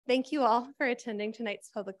Thank you all for attending tonight's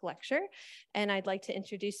public lecture. And I'd like to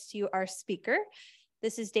introduce to you our speaker.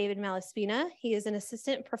 This is David Malaspina. He is an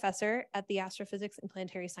assistant professor at the Astrophysics and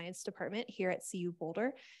Planetary Science Department here at CU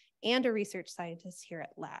Boulder and a research scientist here at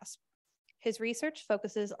LASP. His research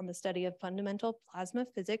focuses on the study of fundamental plasma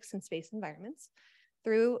physics in space environments.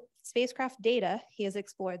 Through spacecraft data, he has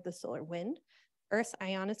explored the solar wind, Earth's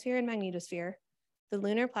ionosphere and magnetosphere, the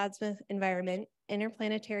lunar plasma environment,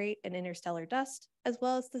 interplanetary and interstellar dust, as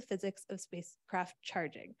well as the physics of spacecraft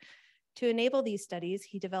charging. To enable these studies,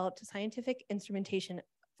 he developed a scientific instrumentation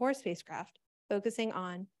for spacecraft, focusing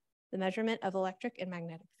on the measurement of electric and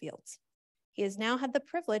magnetic fields. He has now had the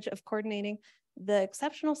privilege of coordinating the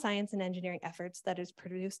exceptional science and engineering efforts that is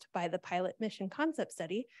produced by the Pilot Mission Concept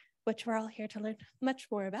Study, which we're all here to learn much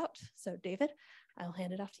more about. So David, I'll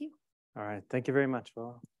hand it off to you. All right, thank you very much,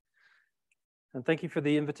 Will. And thank you for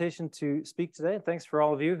the invitation to speak today. Thanks for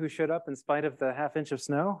all of you who showed up in spite of the half-inch of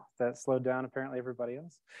snow that slowed down apparently everybody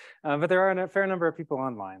else. But there are a fair number of people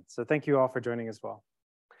online, so thank you all for joining as well.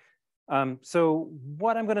 So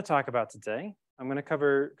what I'm going to talk about today, I'm going to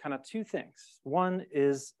cover kind of two things. One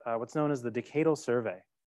is what's known as the Decadal Survey.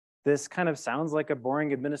 This kind of sounds like a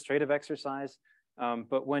boring administrative exercise,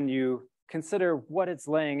 but when you consider what it's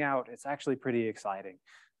laying out, it's actually pretty exciting.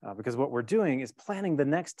 Because what we're doing is planning the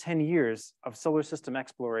next 10 years of solar system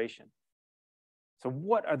exploration. So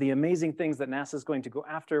what are the amazing things that NASA is going to go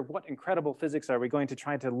after? What incredible physics are we going to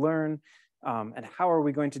try to learn? And how are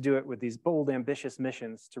we going to do it with these bold, ambitious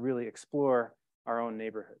missions to really explore our own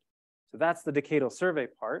neighborhood? So that's the Decadal Survey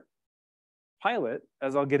part. Pilot,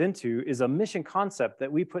 as I'll get into, is a mission concept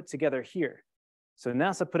that we put together here. So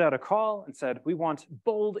NASA put out a call and said, we want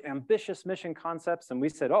bold, ambitious mission concepts. And we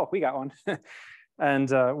said, oh, we got one.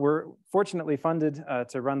 And we're fortunately funded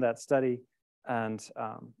to run that study. And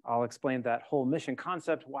I'll explain that whole mission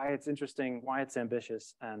concept, why it's interesting, why it's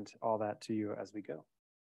ambitious, and all that to you as we go.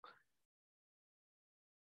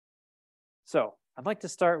 So I'd like to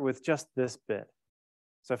start with just this bit.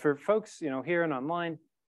 So for folks here and online,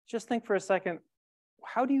 just think for a second,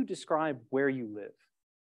 how do you describe where you live?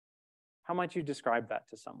 How might you describe that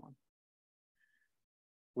to someone?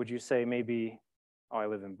 Would you say maybe, oh, I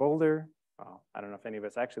live in Boulder? Well, I don't know if any of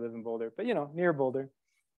us actually live in Boulder, but near Boulder.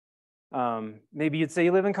 Maybe you'd say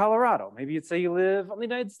you live in Colorado. Maybe you'd say you live in the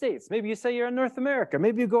United States. Maybe you say you're in North America.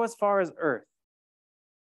 Maybe you go as far as Earth.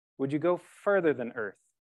 Would you go further than Earth?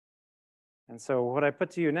 And so what I put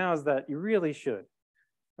to you now is that you really should.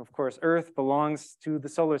 Of course, Earth belongs to the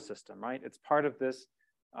solar system, right? It's part of this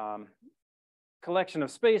collection of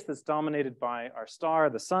space that's dominated by our star,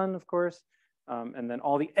 the sun, of course, and then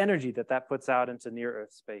all the energy that puts out into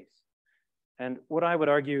near-Earth space. And what I would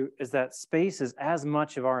argue is that space is as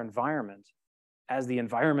much of our environment as the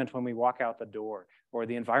environment when we walk out the door or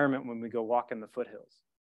the environment when we go walk in the foothills.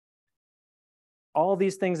 All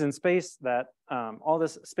these things in space all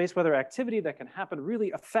this space weather activity that can happen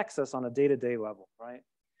really affects us on a day-to-day level, right?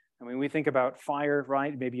 I mean, we think about fire,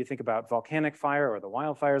 right? Maybe you think about volcanic fire or the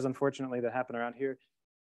wildfires, unfortunately, that happen around here.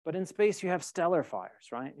 But in space, you have stellar fires,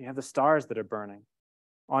 right? You have the stars that are burning.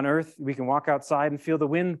 On Earth, we can walk outside and feel the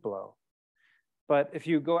wind blow. But if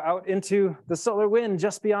you go out into the solar wind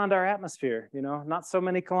just beyond our atmosphere, not so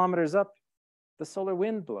many kilometers up, the solar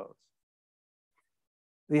wind blows.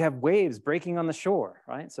 We have waves breaking on the shore,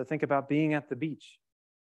 right? So think about being at the beach.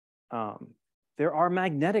 There are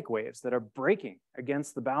magnetic waves that are breaking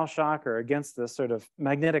against the bow shock or against the sort of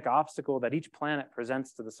magnetic obstacle that each planet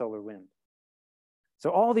presents to the solar wind. So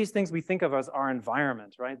all these things we think of as our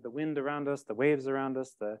environment, right? The wind around us, the waves around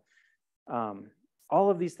us, all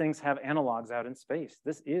of these things have analogs out in space.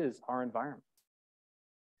 This is our environment.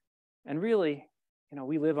 And really,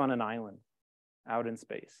 we live on an island out in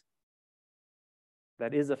space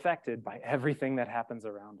that is affected by everything that happens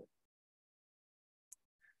around it.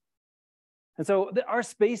 And so our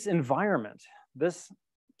space environment, this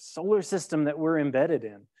solar system that we're embedded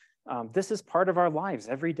in, this is part of our lives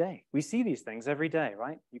every day. We see these things every day,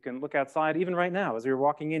 right? You can look outside, even right now, as you're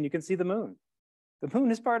walking in, you can see the moon. The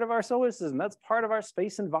moon is part of our solar system. That's part of our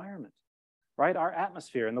space environment, right? Our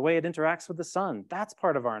atmosphere and the way it interacts with the sun, that's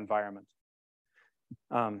part of our environment.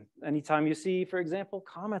 Anytime you see, for example,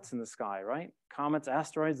 comets in the sky, right? Comets,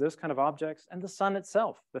 asteroids, those kind of objects, and the sun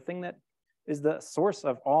itself, the thing that is the source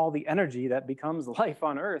of all the energy that becomes life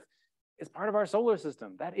on Earth, is part of our solar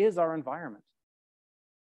system. That is our environment.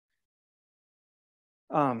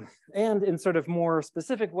 And in sort of more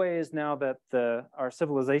specific ways, now that our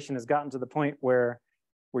civilization has gotten to the point where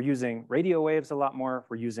we're using radio waves a lot more,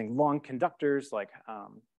 we're using long conductors like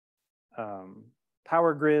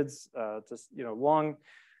power grids, long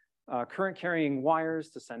current carrying wires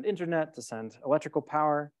to send internet, to send electrical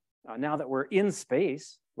power. Now that we're in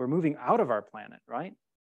space, we're moving out of our planet, right?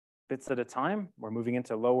 Bits at a time, we're moving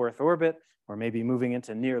into low Earth orbit, or maybe moving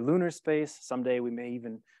into near lunar space. Someday we may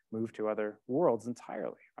even move to other worlds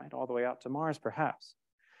entirely, right? All the way out to Mars, perhaps.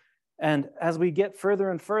 And as we get further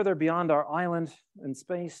and further beyond our island in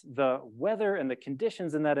space, the weather and the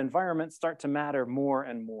conditions in that environment start to matter more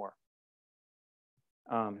and more.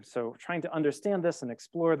 So trying to understand this and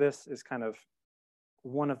explore this is kind of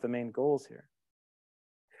one of the main goals here.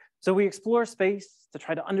 So we explore space to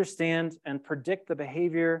try to understand and predict the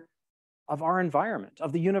behavior of our environment,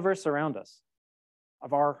 of the universe around us,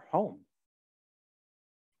 of our home.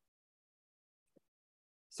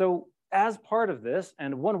 So as part of this,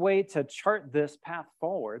 and one way to chart this path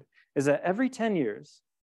forward is that every 10 years,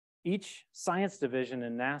 each science division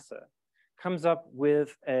in NASA comes up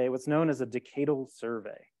with what's known as a decadal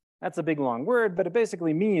survey. That's a big long word, but it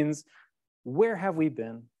basically means where have we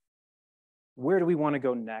been? Where do we want to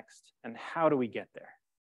go next? And how do we get there?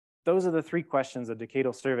 Those are the three questions a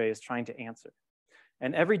decadal survey is trying to answer.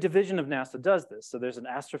 And every division of NASA does this. So there's an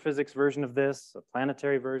astrophysics version of this, a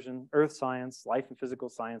planetary version, earth science, life and physical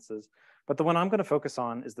sciences. But the one I'm going to focus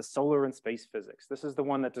on is the solar and space physics. This is the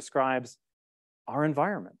one that describes our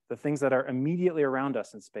environment, the things that are immediately around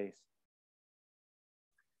us in space.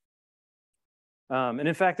 And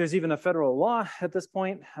in fact, there's even a federal law at this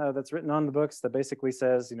point that's written on the books that basically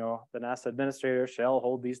says, the NASA administrator shall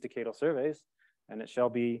hold these decadal surveys, and it shall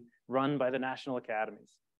be run by the national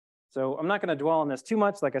academies. So I'm not going to dwell on this too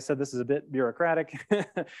much. Like I said, this is a bit bureaucratic,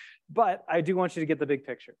 but I do want you to get the big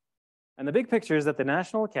picture. And the big picture is that the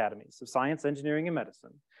national academies of science, engineering, and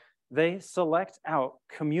medicine, they select out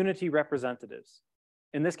community representatives.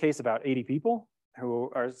 In this case, about 80 people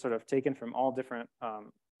who are sort of taken from all different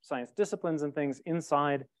science disciplines and things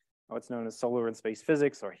inside what's known as solar and space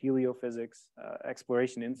physics or heliophysics,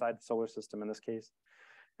 exploration inside the solar system in this case.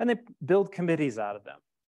 And they build committees out of them.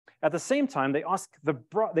 At the same time, they ask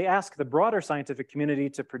the broader scientific community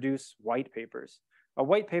to produce white papers. A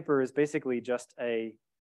white paper is basically just a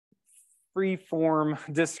free-form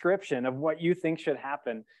description of what you think should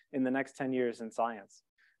happen in the next 10 years in science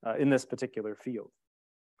in this particular field.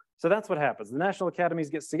 So that's what happens. The National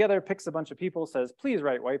Academies gets together, picks a bunch of people, says, please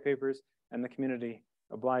write white papers, and the community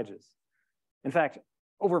obliges. In fact,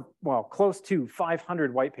 close to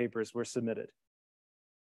 500 white papers were submitted.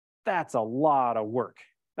 That's a lot of work.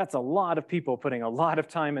 That's a lot of people putting a lot of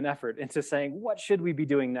time and effort into saying, what should we be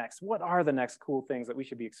doing next? What are the next cool things that we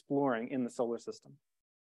should be exploring in the solar system?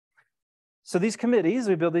 So these committees,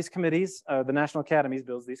 we build these committees, the National Academies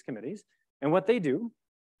builds these committees, and what they do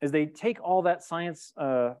is they take all that science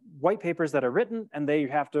white papers that are written and they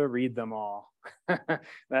have to read them all.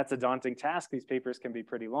 That's a daunting task. These papers can be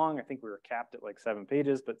pretty long. I think we were capped at like 7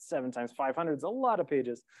 pages, but 7 times 500 is a lot of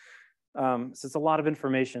pages. So it's a lot of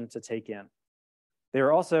information to take in. They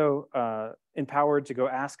are also empowered to go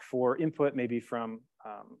ask for input, maybe from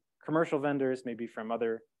commercial vendors, maybe from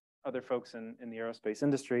other folks in the aerospace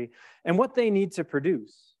industry. And what they need to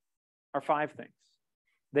produce are 5 things.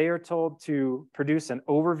 They are told to produce an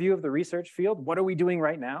overview of the research field. What are we doing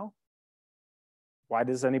right now? Why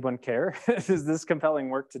does anyone care? Is this compelling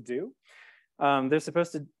work to do? They're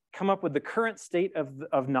supposed to come up with the current state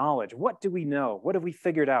of knowledge. What do we know? What have we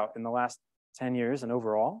figured out in the last 10 years and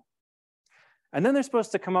overall? And then they're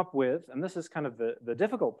supposed to come up with, and this is kind of the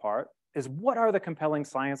difficult part, is what are the compelling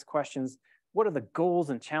science questions? What are the goals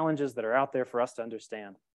and challenges that are out there for us to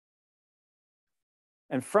understand?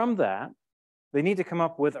 And from that, they need to come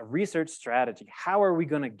up with a research strategy. How are we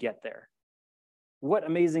going to get there? What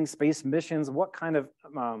amazing space missions, what kind of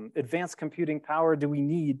advanced computing power do we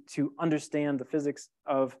need to understand the physics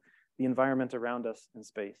of the environment around us in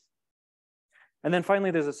space? And then finally,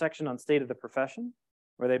 there's a section on state of the profession,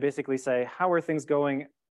 where they basically say, how are things going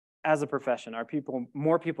as a profession? Are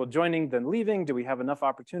more people joining than leaving? Do we have enough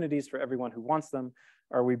opportunities for everyone who wants them?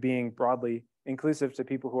 Are we being broadly inclusive to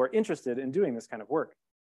people who are interested in doing this kind of work?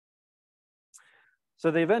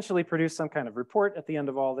 So they eventually produce some kind of report at the end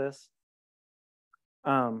of all this.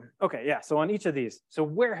 Okay, yeah, so on each of these, so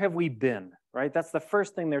where have we been, right? That's the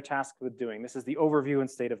first thing they're tasked with doing. This is the overview and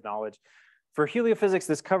state of knowledge. For heliophysics,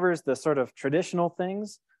 this covers the sort of traditional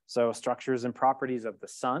things, so structures and properties of the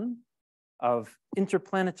sun, of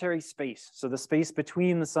interplanetary space, so the space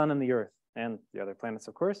between the sun and the Earth, and the other planets,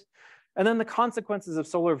 of course. And then the consequences of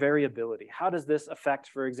solar variability. How does this affect,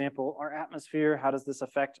 for example, our atmosphere? How does this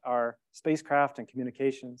affect our spacecraft and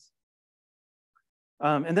communications?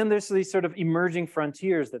 And then there's these sort of emerging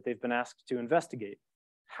frontiers that they've been asked to investigate.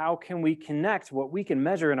 How can we connect what we can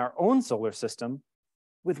measure in our own solar system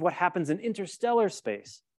with what happens in interstellar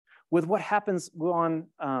space, with what happens on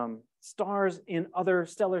stars in other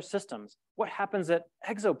stellar systems? What happens at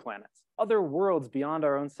exoplanets, other worlds beyond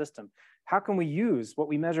our own system? How can we use what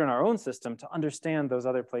we measure in our own system to understand those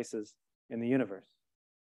other places in the universe?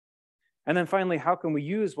 And then finally, how can we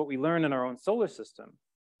use what we learn in our own solar system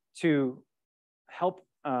to help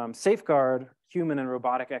safeguard human and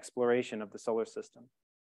robotic exploration of the solar system?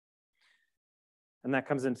 And that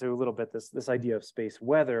comes into a little bit this idea of space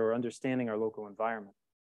weather or understanding our local environment.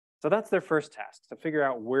 So that's their first task, to figure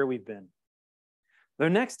out where we've been.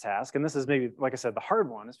 Their next task, and this is maybe, like I said, the hard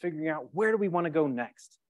one, is figuring out where do we want to go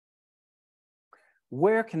next?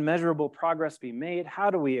 Where can measurable progress be made?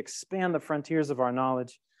 How do we expand the frontiers of our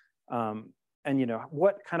knowledge? And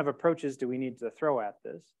what kind of approaches do we need to throw at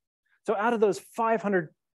this? So out of those 500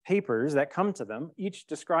 papers that come to them, each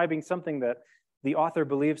describing something that the author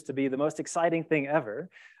believes to be the most exciting thing ever,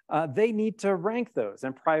 they need to rank those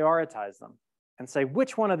and prioritize them and say,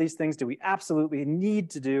 which one of these things do we absolutely need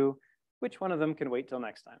to do? Which one of them can wait till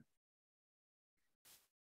next time?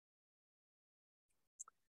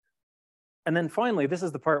 And then finally, this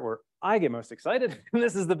is the part where I get most excited. And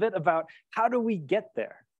this is the bit about how do we get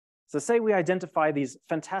there? So say we identify these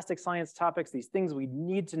fantastic science topics, these things we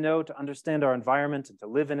need to know to understand our environment and to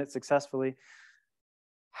live in it successfully.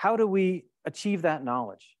 How do we achieve that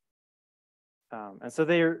knowledge? And so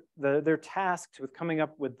they're tasked with coming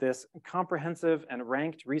up with this comprehensive and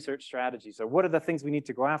ranked research strategy. So what are the things we need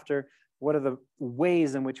to go after? What are the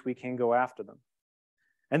ways in which we can go after them?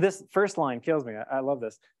 And this first line kills me. I love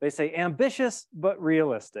this. They say ambitious but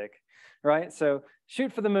realistic, right? So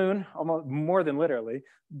shoot for the moon, almost more than literally,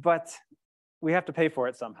 but we have to pay for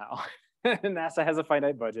it somehow. NASA has a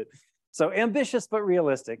finite budget. So ambitious but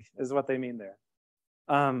realistic is what they mean there.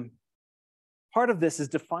 Part of this is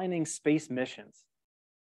defining space missions.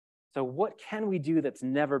 So what can we do that's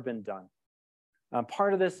never been done?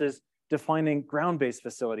 Part of this is defining ground-based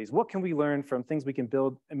facilities. What can we learn from things we can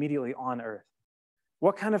build immediately on Earth?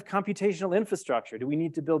 What kind of computational infrastructure? Do we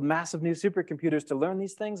need to build massive new supercomputers to learn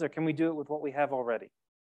these things, or can we do it with what we have already?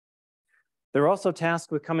 They're also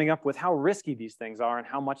tasked with coming up with how risky these things are and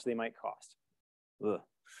how much they might cost.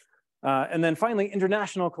 And then finally,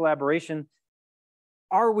 international collaboration.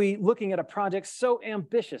 Are we looking at a project so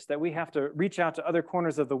ambitious that we have to reach out to other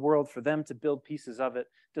corners of the world for them to build pieces of it?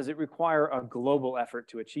 Does it require a global effort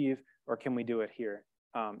to achieve, or can we do it here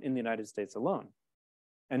in the United States alone?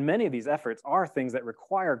 And many of these efforts are things that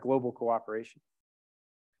require global cooperation.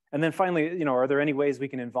 And then finally, are there any ways we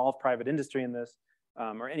can involve private industry in this,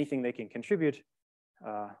 or anything they can contribute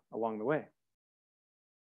along the way?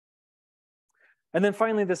 And then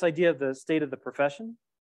finally, this idea of the state of the profession.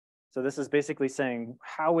 So this is basically saying,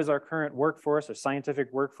 how is our current workforce, or scientific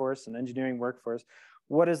workforce and engineering workforce?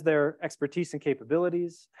 What is their expertise and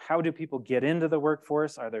capabilities? How do people get into the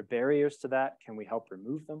workforce? Are there barriers to that? Can we help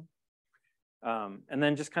remove them? And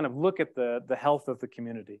then just kind of look at the health of the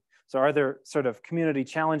community. So are there sort of community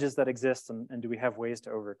challenges that exist, and do we have ways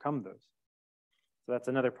to overcome those? So that's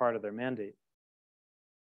another part of their mandate.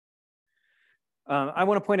 I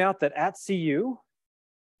want to point out that at CU,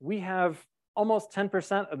 we have almost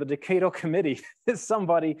 10% of the Decadal Committee is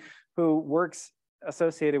somebody who works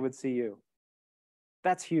associated with CU.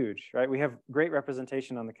 That's huge, right? We have great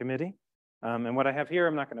representation on the committee. And what I have here,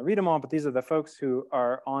 I'm not going to read them all, but these are the folks who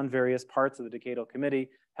are on various parts of the Decadal Committee,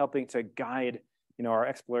 helping to guide our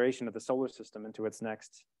exploration of the solar system into its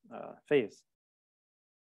next phase.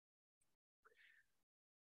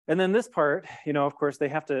 And then this part, of course, they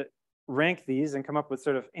have to rank these and come up with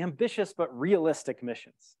sort of ambitious but realistic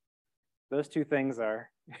missions. Those two things are,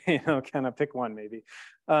 kind of pick one maybe.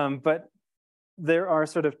 But there are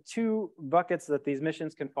sort of two buckets that these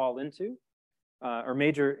missions can fall into, or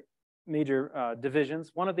major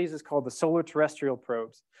divisions. One of these is called the solar terrestrial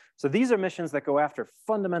probes. So these are missions that go after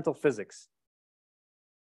fundamental physics.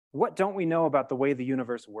 What don't we know about the way the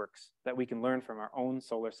universe works that we can learn from our own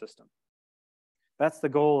solar system? That's the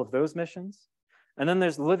goal of those missions. And then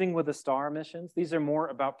there's living with a star missions. These are more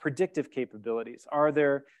about predictive capabilities. Are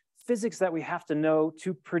there physics that we have to know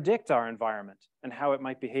to predict our environment and how it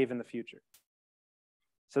might behave in the future?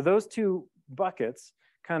 So those two buckets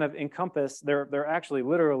kind of encompass, they're actually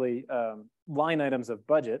literally line items of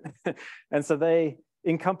budget. And so they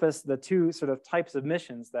encompass the two sort of types of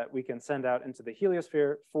missions that we can send out into the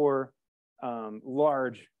heliosphere for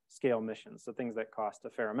large scale missions. So things that cost a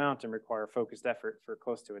fair amount and require focused effort for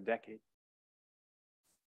close to a decade.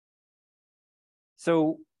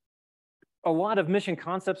 So a lot of mission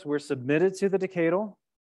concepts were submitted to the Decadal,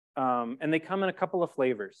 and they come in a couple of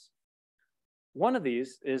flavors. One of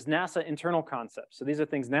these is NASA internal concepts. So these are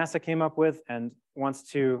things NASA came up with and wants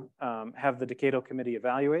to have the Decadal Committee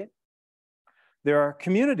evaluate. There are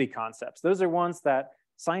community concepts. Those are ones that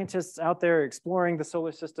scientists out there exploring the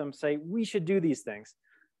solar system say, we should do these things.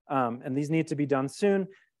 And these need to be done soon.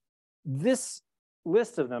 This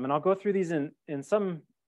list of them, and I'll go through these in some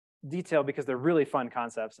detail because they're really fun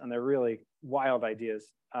concepts and they're really wild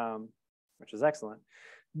ideas, which is excellent.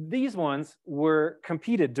 These ones were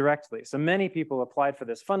competed directly. So many people applied for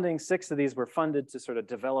this funding. 6 of these were funded to sort of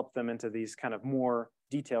develop them into these kind of more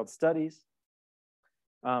detailed studies.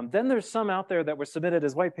 Then there's some out there that were submitted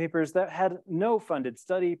as white papers that had no funded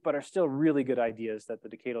study, but are still really good ideas that the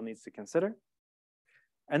Decadal needs to consider.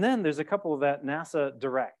 And then there's a couple that NASA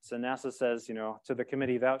directs, and NASA says, you know, to the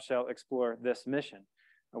committee, thou shalt explore this mission.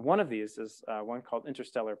 One of these is one called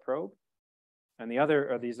Interstellar Probe, and the other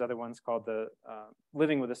are these other ones called the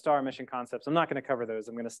Living with a Star mission concepts. I'm not going to cover those.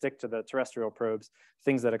 I'm going to stick to the terrestrial probes,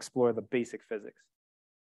 things that explore the basic physics.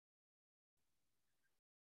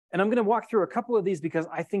 And I'm going to walk through a couple of these because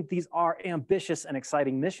I think these are ambitious and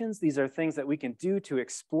exciting missions. These are things that we can do to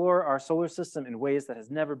explore our solar system in ways that has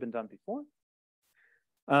never been done before.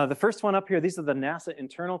 The first one up here, these are the NASA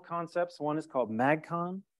internal concepts. One is called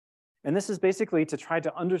MagCon. And this is basically to try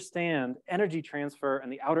to understand energy transfer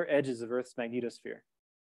and the outer edges of Earth's magnetosphere.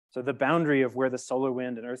 So the boundary of where the solar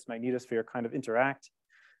wind and Earth's magnetosphere kind of interact.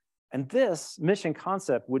 And this mission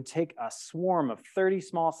concept would take a swarm of 30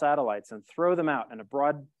 small satellites and throw them out in a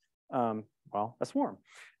broad, well, a swarm,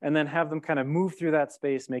 and then have them kind of move through that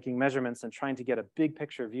space, making measurements and trying to get a big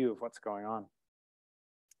picture view of what's going on.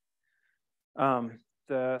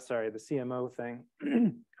 The CMO thing,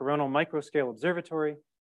 Coronal Microscale Observatory,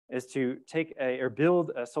 is to take or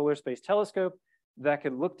build a solar space telescope that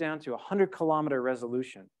could look down to 100-kilometer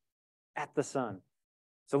resolution at the sun.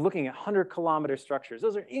 So looking at 100-kilometer structures,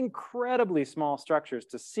 those are incredibly small structures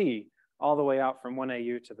to see all the way out from 1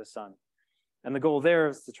 AU to the sun. And the goal there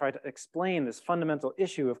is to try to explain this fundamental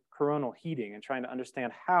issue of coronal heating and trying to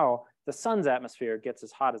understand how the sun's atmosphere gets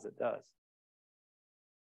as hot as it does.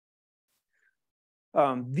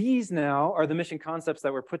 These now are the mission concepts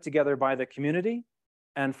that were put together by the community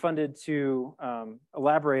and funded to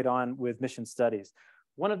elaborate on with mission studies.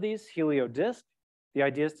 One of these, HelioDisc, the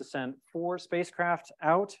idea is to send 4 spacecraft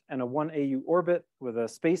out in a 1 AU orbit with a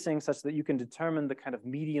spacing such that you can determine the kind of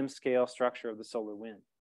medium scale structure of the solar wind.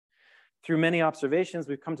 Through many observations,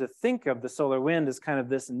 we've come to think of the solar wind as kind of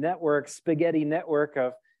this network, spaghetti network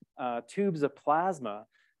of tubes of plasma,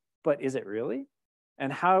 but is it really?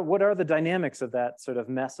 And what are the dynamics of that sort of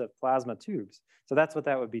mess of plasma tubes? So that's what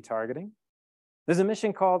that would be targeting. There's a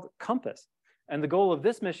mission called COMPASS. And the goal of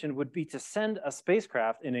this mission would be to send a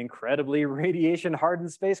spacecraft, an incredibly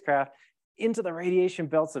radiation-hardened spacecraft, into the radiation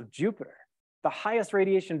belts of Jupiter, the highest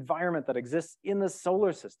radiation environment that exists in the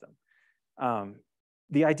solar system.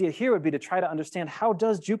 The idea here would be to try to understand how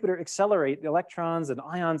does Jupiter accelerate the electrons and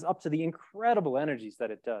ions up to the incredible energies that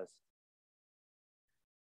it does.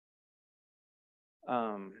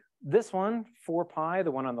 This one, 4Pi,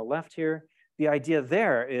 the one on the left here, the idea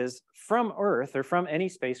there is from Earth or from any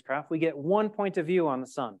spacecraft, we get one point of view on the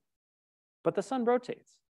sun, but the sun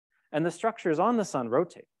rotates and the structures on the sun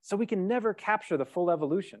rotate. So we can never capture the full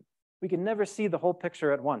evolution. We can never see the whole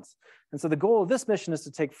picture at once. And so the goal of this mission is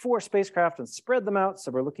to take 4 spacecraft and spread them out.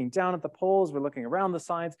 So we're looking down at the poles, we're looking around the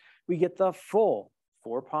sides, we get the full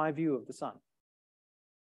 4Pi view of the sun.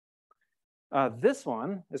 This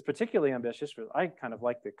one is particularly ambitious. I kind of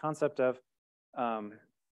like the concept of,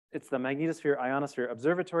 it's the Magnetosphere Ionosphere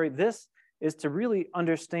Observatory. This is to really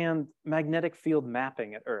understand magnetic field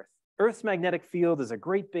mapping at Earth. Earth's magnetic field is a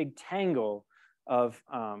great big tangle of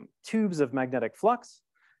tubes of magnetic flux.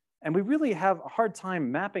 And we really have a hard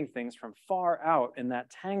time mapping things from far out in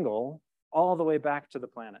that tangle all the way back to the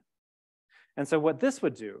planet. And so what this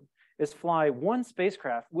would do is fly one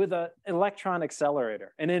spacecraft with an electron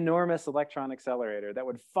accelerator, an enormous electron accelerator that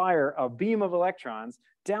would fire a beam of electrons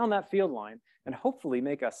down that field line and hopefully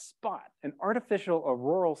make a spot, an artificial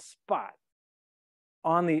auroral spot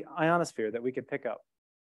on the ionosphere that we could pick up.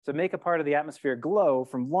 So make a part of the atmosphere glow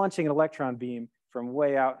from launching an electron beam from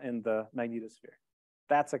way out in the magnetosphere.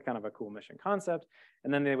 That's a kind of a cool mission concept.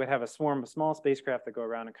 And then they would have a swarm of small spacecraft that go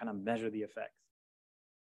around and kind of measure the effects.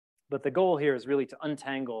 But the goal here is really to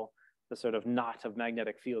untangle the sort of knot of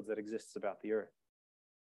magnetic fields that exists about the Earth.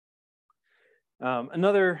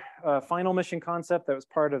 Another final mission concept that was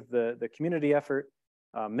part of the community effort,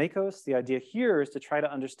 MACOS, the idea here is to try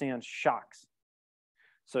to understand shocks.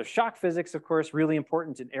 So shock physics, of course, really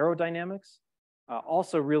important in aerodynamics,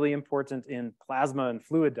 also really important in plasma and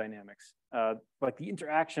fluid dynamics, like the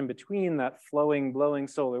interaction between that flowing, blowing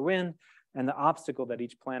solar wind and the obstacle that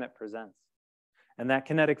each planet presents. And that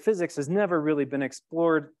kinetic physics has never really been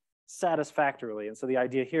explored satisfactorily. And so the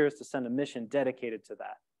idea here is to send a mission dedicated to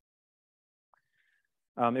that.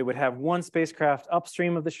 It would have one spacecraft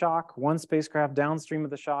upstream of the shock, one spacecraft downstream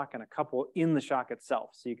of the shock, and a couple in the shock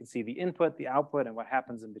itself. So you can see the input, the output, and what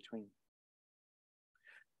happens in between.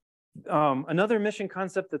 Another mission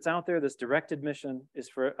concept that's out there, this directed mission, is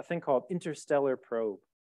for a thing called interstellar probe.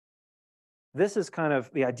 This is kind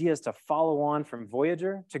of, the idea is to follow on from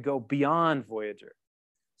Voyager to go beyond Voyager.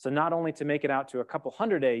 So not only to make it out to a couple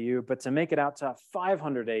hundred AU, but to make it out to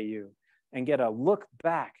 500 AU and get a look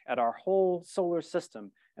back at our whole solar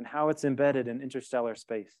system and how it's embedded in interstellar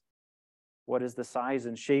space. What is the size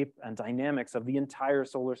and shape and dynamics of the entire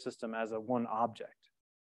solar system as a one object?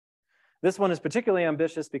 This one is particularly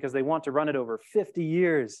ambitious because they want to run it over 50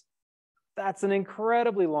 years. That's an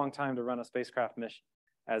incredibly long time to run a spacecraft mission,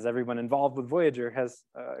 as everyone involved with Voyager has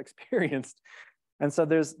experienced. And so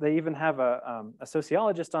they even have a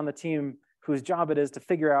sociologist on the team whose job it is to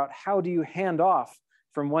figure out how do you hand off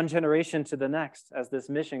from one generation to the next as this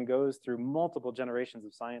mission goes through multiple generations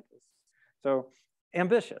of scientists. So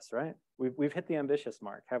ambitious, right? We've hit the ambitious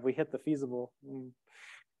mark. Have we hit the feasible?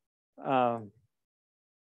 And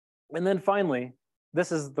then finally,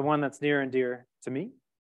 this is the one that's near and dear to me.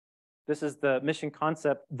 This is the mission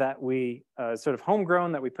concept that we sort of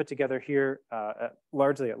homegrown that we put together here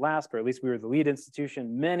largely at LASP, or at least we were the lead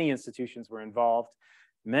institution. Many institutions were involved.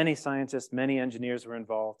 Many scientists, many engineers were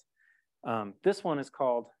involved. This one is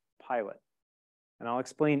called Pilot. And I'll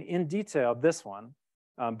explain in detail this one.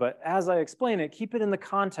 But as I explain it, keep it in the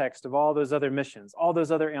context of all those other missions, all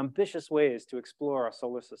those other ambitious ways to explore our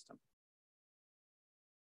solar system.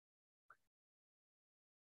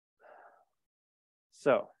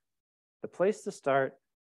 So the place to start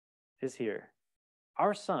is here.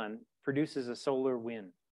 Our sun produces a solar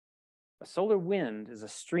wind. A solar wind is a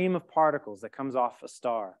stream of particles that comes off a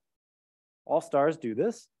star. All stars do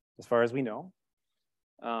this, as far as we know.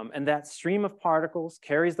 And that stream of particles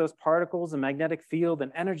carries those particles and magnetic field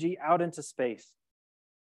and energy out into space.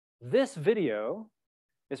 This video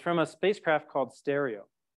is from a spacecraft called Stereo.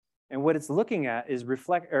 And what it's looking at is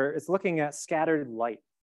it's looking at scattered light.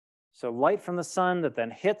 So light from the sun that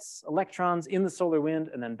then hits electrons in the solar wind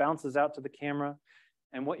and then bounces out to the camera.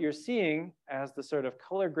 And what you're seeing as the sort of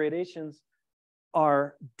color gradations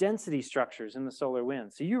are density structures in the solar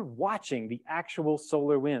wind. So you're watching the actual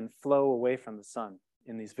solar wind flow away from the sun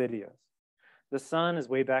in these videos. The sun is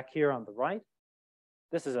way back here on the right.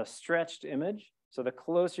 This is a stretched image. So the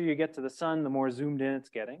closer you get to the sun, the more zoomed in it's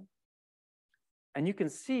getting. And you can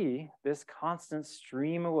see this constant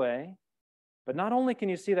stream away. But not only can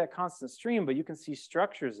you see that constant stream, but you can see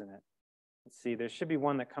structures in it. Let's see, there should be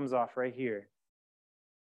one that comes off right here.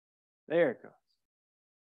 There it goes.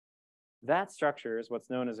 That structure is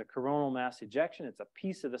what's known as a coronal mass ejection. It's a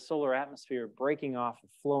piece of the solar atmosphere breaking off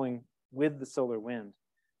and flowing with the solar wind,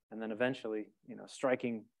 and then eventually,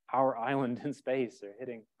 striking our island in space or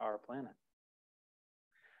hitting our planet.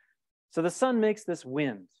 So the sun makes this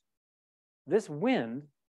wind. This wind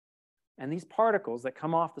and these particles that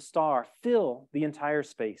come off the star fill the entire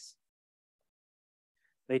space.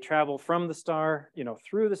 They travel from the star,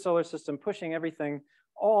 through the solar system, pushing everything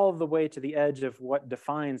all the way to the edge of what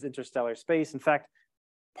defines interstellar space. In fact,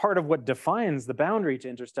 part of what defines the boundary to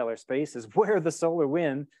interstellar space is where the solar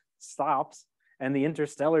wind stops and the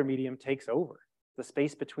interstellar medium takes over, the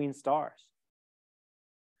space between stars.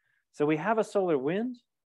 So we have a solar wind.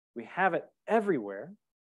 We have it everywhere.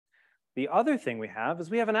 The other thing we have is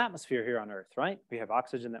we have an atmosphere here on Earth, right? We have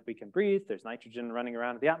oxygen that we can breathe. There's nitrogen running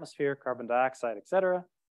around in the atmosphere, carbon dioxide, et cetera.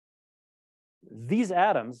 These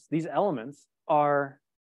atoms, these elements are,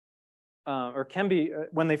 or can be,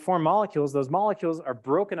 when they form molecules, those molecules are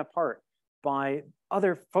broken apart by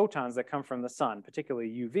other photons that come from the sun, particularly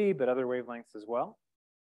UV, but other wavelengths as well.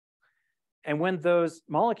 And when those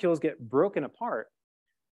molecules get broken apart,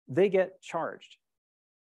 they get charged.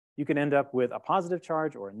 You can end up with a positive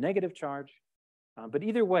charge or a negative charge. But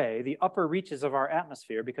either way, the upper reaches of our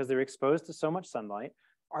atmosphere, because they're exposed to so much sunlight,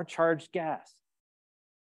 are charged gas.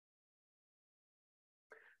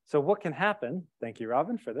 So what can happen? Thank you,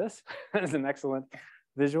 Robin, for this. That's an excellent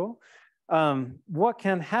visual. What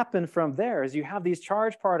can happen from there is you have these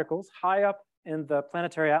charged particles high up in the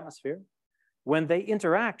planetary atmosphere. When they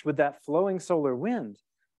interact with that flowing solar wind,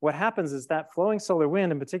 what happens is that flowing solar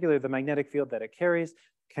wind, in particular the magnetic field that it carries,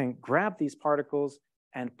 can grab these particles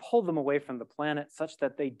and pull them away from the planet such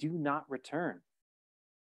that they do not return.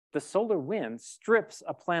 The solar wind strips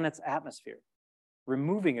a planet's atmosphere,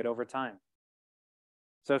 removing it over time.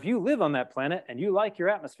 So if you live on that planet and you like your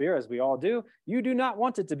atmosphere, as we all do, you do not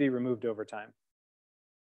want it to be removed over time.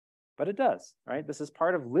 But it does, right? This is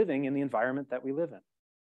part of living in the environment that we live in.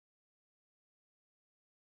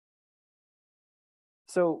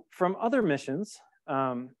 So from other missions,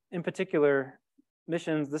 in particular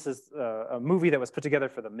missions, this is a movie that was put together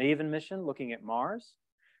for the MAVEN mission looking at Mars.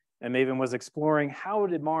 And MAVEN was exploring how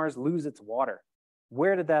did Mars lose its water?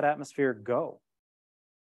 Where did that atmosphere go?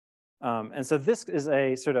 And so this is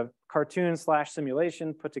a sort of cartoon /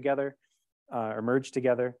 simulation put together or merged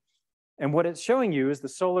together. And what it's showing you is the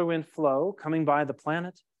solar wind flow coming by the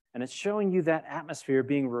planet, and it's showing you that atmosphere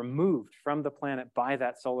being removed from the planet by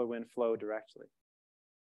that solar wind flow directly.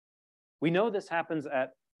 We know this happens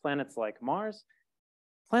at planets like Mars.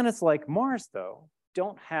 Planets like Mars, though,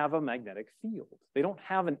 don't have a magnetic field. They don't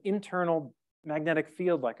have an internal magnetic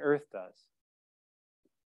field like Earth does.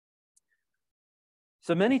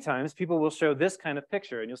 So many times people will show this kind of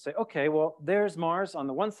picture and you'll say, okay, well, there's Mars on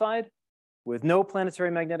the one side with no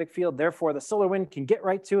planetary magnetic field. Therefore, the solar wind can get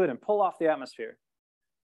right to it and pull off the atmosphere.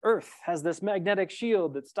 Earth has this magnetic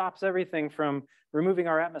shield that stops everything from removing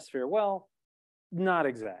our atmosphere. Well, not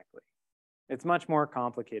exactly. It's much more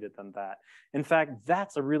complicated than that. In fact,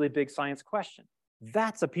 that's a really big science question.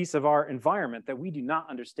 That's a piece of our environment that we do not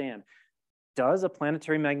understand. Does a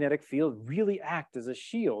planetary magnetic field really act as a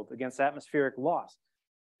shield against atmospheric loss?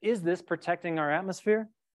 Is this protecting our atmosphere,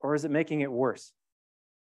 or is it making it worse?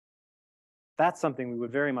 That's something we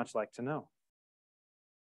would very much like to know.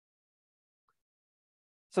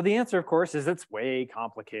 So the answer, of course, is it's way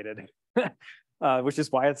complicated, which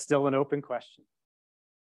is why it's still an open question.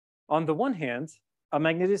 On the one hand, a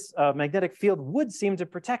magnetic field would seem to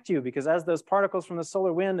protect you because as those particles from the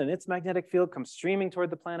solar wind and its magnetic field come streaming toward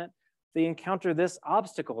the planet, they encounter this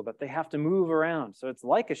obstacle that they have to move around. So it's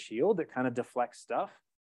like a shield that kind of deflects stuff.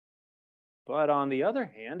 But on the other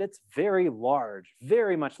hand, it's very large,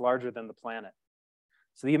 very much larger than the planet.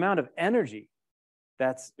 So the amount of energy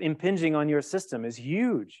that's impinging on your system is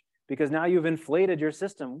huge because now you've inflated your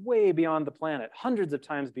system way beyond the planet, hundreds of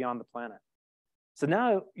times beyond the planet. So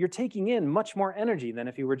now you're taking in much more energy than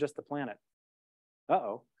if you were just the planet.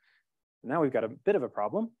 Uh-oh, now we've got a bit of a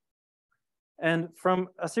problem. And from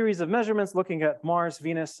a series of measurements looking at Mars,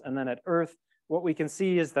 Venus, and then at Earth, what we can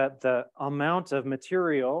see is that the amount of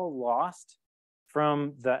material lost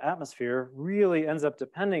from the atmosphere really ends up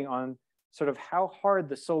depending on sort of how hard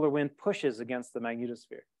the solar wind pushes against the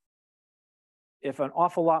magnetosphere. If an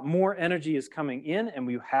awful lot more energy is coming in and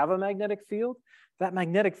we have a magnetic field, that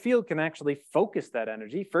magnetic field can actually focus that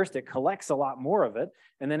energy. First, it collects a lot more of it,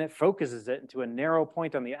 and then it focuses it into a narrow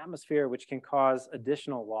point on the atmosphere, which can cause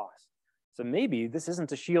additional loss. So maybe this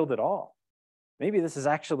isn't a shield at all. Maybe this is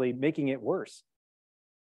actually making it worse.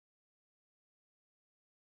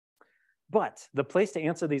 But the place to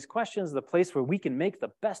answer these questions, the place where we can make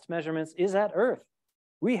the best measurements is at Earth.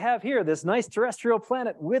 We have here this nice terrestrial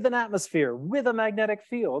planet with an atmosphere, with a magnetic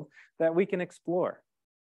field that we can explore.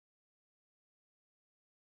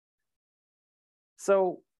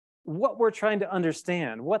 So what we're trying to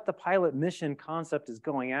understand, what the pilot mission concept is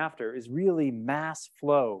going after is really mass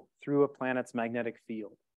flow through a planet's magnetic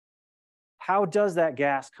field. How does that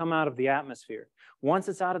gas come out of the atmosphere? Once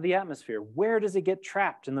it's out of the atmosphere, where does it get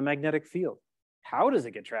trapped in the magnetic field? How does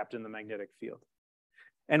it get trapped in the magnetic field?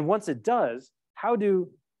 And once it does, how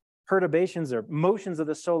do perturbations or motions of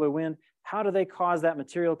the solar wind, how do they cause that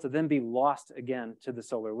material to then be lost again to the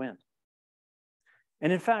solar wind?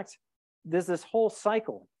 And in fact, there's this whole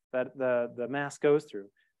cycle that the mass goes through.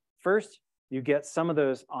 First, you get some of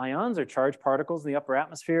those ions or charged particles in the upper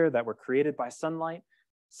atmosphere that were created by sunlight.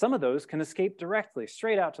 Some of those can escape directly,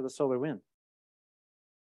 straight out to the solar wind.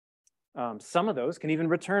 Some of those can even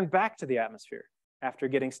return back to the atmosphere after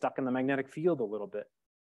getting stuck in the magnetic field a little bit.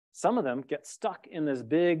 Some of them get stuck in this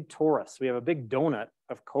big torus. We have a big donut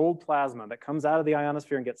of cold plasma that comes out of the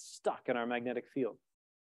ionosphere and gets stuck in our magnetic field.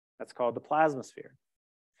 That's called the plasmasphere.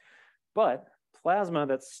 But plasma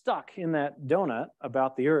that's stuck in that donut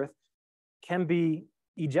about the Earth can be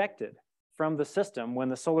ejected from the system when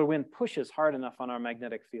the solar wind pushes hard enough on our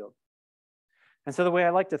magnetic field. And so the way I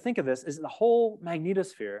like to think of this is the whole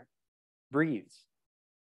magnetosphere breathes.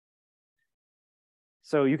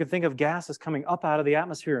 So you can think of gas as coming up out of the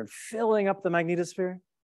atmosphere and filling up the magnetosphere.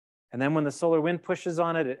 And then when the solar wind pushes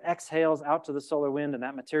on it, it exhales out to the solar wind and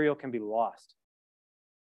that material can be lost.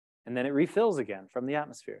 And then it refills again from the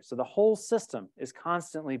atmosphere. So the whole system is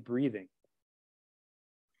constantly breathing.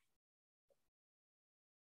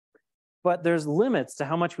 But there's limits to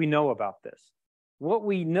how much we know about this. What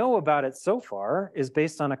we know about it so far is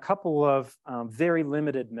based on a couple of very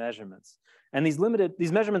limited measurements. And these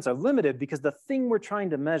measurements are limited because the thing we're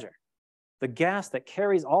trying to measure, the gas that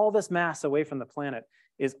carries all this mass away from the planet,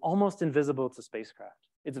 is almost invisible to spacecraft.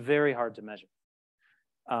 It's very hard to measure.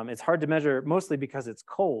 It's hard to measure mostly because it's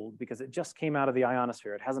cold, because it just came out of the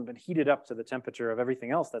ionosphere. It hasn't been heated up to the temperature of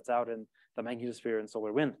everything else that's out in the magnetosphere and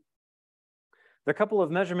solar wind. The couple of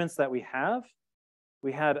measurements that we have,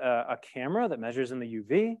 we had a camera that measures in the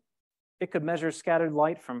UV. It could measure scattered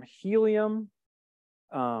light from helium,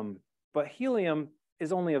 but helium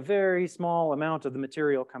is only a very small amount of the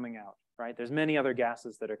material coming out, right? There's many other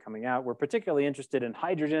gases that are coming out. We're particularly interested in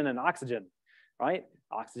hydrogen and oxygen, right?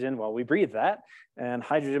 Oxygen, well, we breathe that, and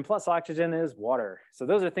hydrogen plus oxygen is water. So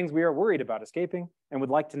those are things we are worried about escaping and would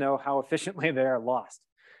like to know how efficiently they are lost.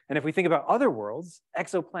 And if we think about other worlds,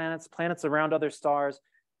 exoplanets, planets around other stars,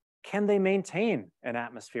 can they maintain an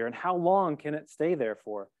atmosphere, and how long can it stay there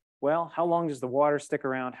for? Well, how long does the water stick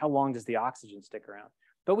around? How long does the oxygen stick around?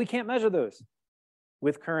 But we can't measure those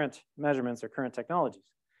with current measurements or current technologies.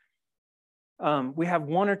 We have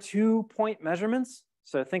 1 or 2 point measurements.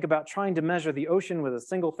 So think about trying to measure the ocean with a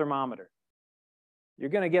single thermometer. You're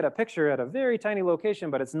going to get a picture at a very tiny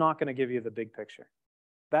location, but it's not going to give you the big picture.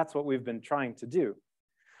 That's what we've been trying to do.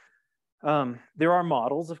 There are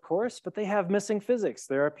models, of course, but they have missing physics.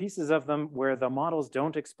 There are pieces of them where the models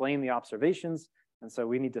don't explain the observations. And so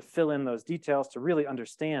we need to fill in those details to really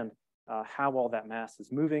understand how all that mass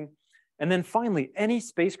is moving. And then finally, any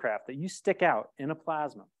spacecraft that you stick out in a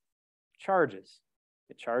plasma charges.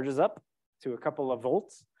 It charges up to a couple of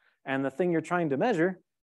volts, and the thing you're trying to measure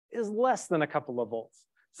is less than a couple of volts.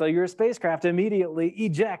 So your spacecraft immediately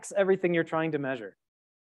ejects everything you're trying to measure,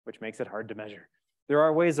 which makes it hard to measure. There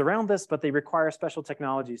are ways around this, but they require special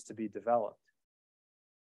technologies to be developed.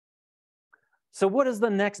 So what is the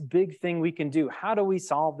next big thing we can do? How do we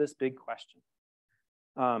solve this big question?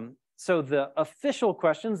 So the official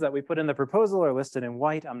questions that we put in the proposal are listed in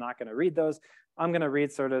white. I'm not going to read those. I'm going to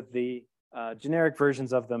read sort of the generic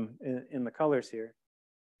versions of them in the colors here.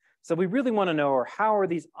 So we really want to know, or how are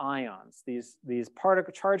these ions, these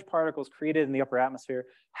charged particles created in the upper atmosphere,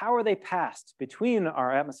 how are they passed between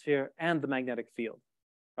our atmosphere and the magnetic field?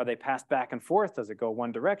 Are they passed back and forth? Does it go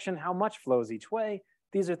one direction? How much flows each way?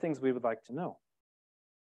 These are things we would like to know.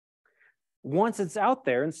 Once it's out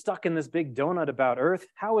there and stuck in this big donut about Earth,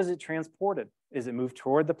 how is it transported? Is it moved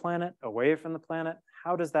toward the planet, away from the planet?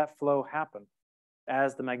 How does that flow happen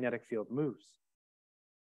as the magnetic field moves?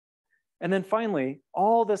 And then finally,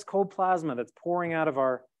 all this cold plasma that's pouring out of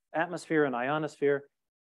our atmosphere and ionosphere,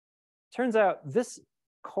 turns out this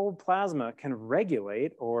cold plasma can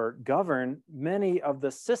regulate or govern many of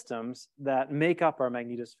the systems that make up our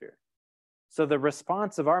magnetosphere. So the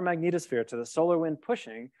response of our magnetosphere to the solar wind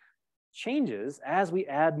pushing changes as we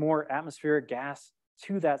add more atmospheric gas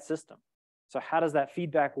to that system. So how does that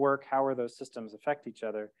feedback work? How are those systems affect each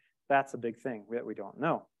other? That's a big thing that we don't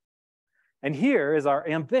know. And here is our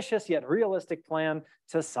ambitious yet realistic plan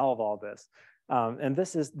to solve all this. And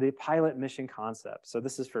this is the pilot mission concept. So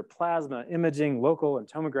this is for plasma imaging, local and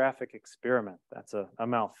tomographic experiment. That's a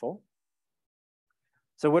mouthful.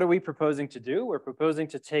 So what are we proposing to do? We're proposing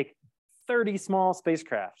to take 30 small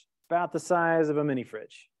spacecraft, about the size of a mini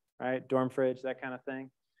fridge, right? Dorm fridge, that kind of thing.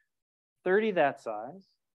 30 that size,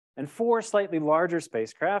 and 4 slightly larger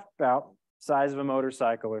spacecraft, about the size of a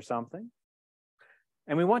motorcycle or something.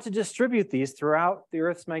 And we want to distribute these throughout the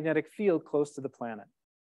Earth's magnetic field close to the planet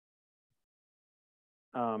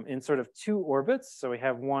in sort of 2 orbits. So we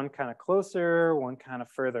have one kind of closer, one kind of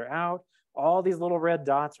further out. All these little red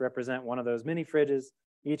dots represent one of those mini fridges.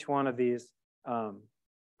 Each one of these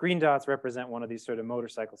green dots represent one of these sort of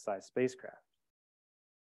motorcycle-sized spacecraft.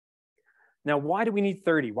 Now, why do we need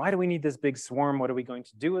 30? Why do we need this big swarm? What are we going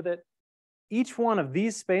to do with it? Each one of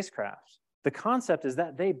these spacecraft, the concept is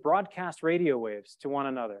that they broadcast radio waves to one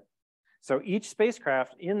another. So each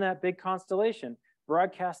spacecraft in that big constellation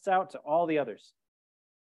broadcasts out to all the others.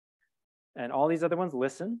 And all these other ones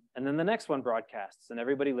listen, and then the next one broadcasts, and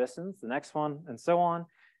everybody listens, the next one, and so on.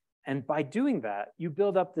 And by doing that, you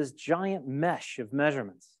build up this giant mesh of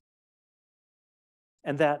measurements.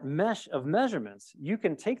 And that mesh of measurements, you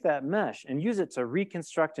can take that mesh and use it to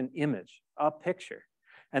reconstruct an image, a picture.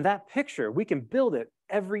 And that picture, we can build it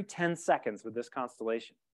every 10 seconds with this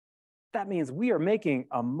constellation. That means we are making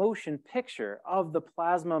a motion picture of the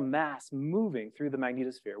plasma mass moving through the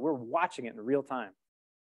magnetosphere. We're watching it in real time.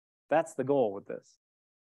 That's the goal with this.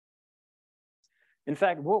 In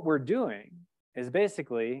fact, what we're doing is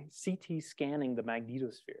basically CT scanning the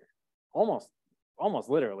magnetosphere, almost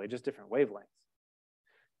literally, just different wavelengths.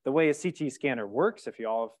 The way a CT scanner works, if you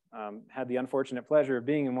all have had the unfortunate pleasure of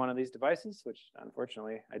being in one of these devices, which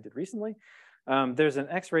unfortunately I did recently, there's an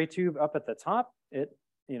X-ray tube up at the top. It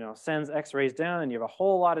sends X-rays down, and you have a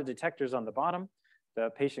whole lot of detectors on the bottom.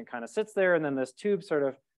 The patient kind of sits there, and then this tube sort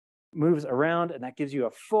of moves around, and that gives you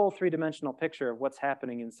a full three-dimensional picture of what's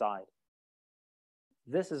happening inside.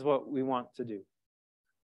 This is what we want to do.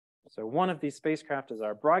 So one of these spacecraft is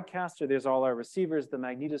our broadcaster. There's all our receivers. The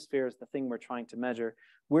magnetosphere is the thing we're trying to measure.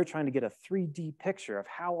 We're trying to get a 3D picture of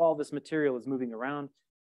how all this material is moving around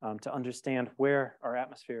to understand where our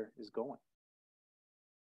atmosphere is going.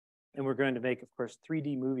 And we're going to make, of course,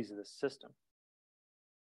 3D movies of this system.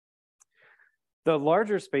 The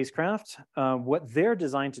larger spacecraft, what they're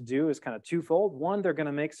designed to do is kind of twofold. One, they're going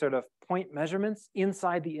to make sort of point measurements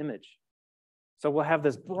inside the image. So we'll have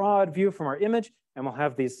this broad view from our image, and we'll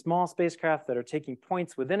have these small spacecraft that are taking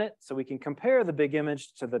points within it, so we can compare the big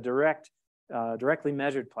image to the directly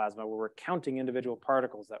measured plasma, where we're counting individual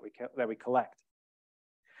particles that we collect.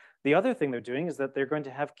 The other thing they're doing is that they're going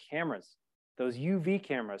to have cameras, those UV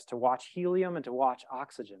cameras, to watch helium and to watch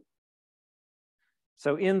oxygen.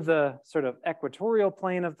 So in the sort of equatorial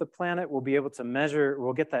plane of the planet, we'll be able to measure,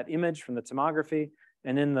 we'll get that image from the tomography,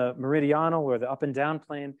 and in the meridional, or the up and down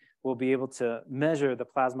plane, we'll be able to measure the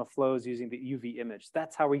plasma flows using the UV image.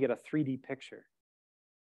 That's how we get a 3D picture.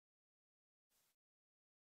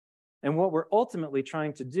 And what we're ultimately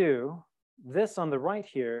trying to do, this on the right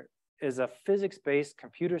here, is a physics-based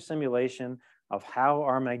computer simulation of how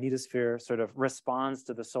our magnetosphere sort of responds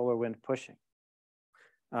to the solar wind pushing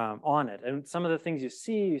on it. And some of the things you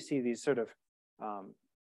see these sort of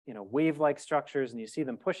wave-like structures, and you see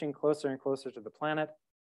them pushing closer and closer to the planet.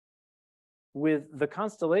 With the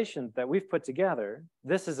constellation that we've put together,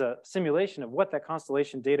 this is a simulation of what that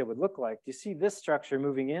constellation data would look like. You see this structure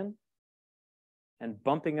moving in and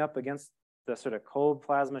bumping up against the sort of cold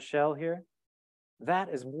plasma shell here? That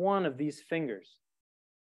is one of these fingers.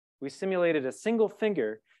 We simulated a single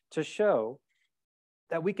finger to show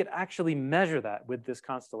that we could actually measure that with this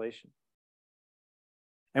constellation.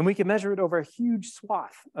 And we can measure it over a huge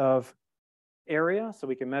swath of area. So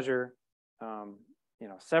we can measure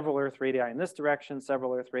several Earth radii in this direction,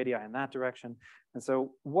 several Earth radii in that direction. And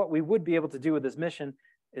so what we would be able to do with this mission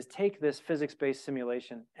is take this physics-based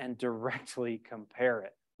simulation and directly compare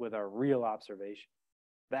it with our real observation.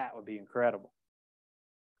 That would be incredible.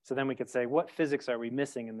 So then we could say, what physics are we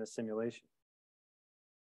missing in this simulation?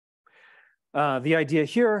 The idea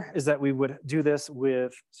here is that we would do this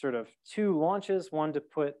with sort of two launches, one to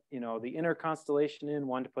put the inner constellation in,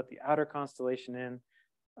 one to put the outer constellation in.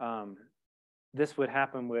 This would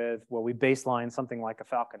happen with, well, we baseline something like a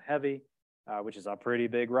Falcon Heavy, which is a pretty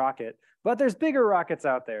big rocket. But there's bigger rockets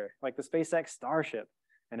out there, like the SpaceX Starship.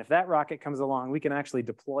 And if that rocket comes along, we can actually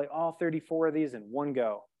deploy all 34 of these in one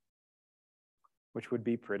go, which would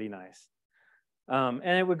be pretty nice. And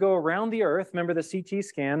it would go around the Earth. Remember, the CT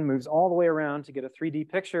scan moves all the way around to get a 3D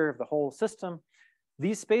picture of the whole system.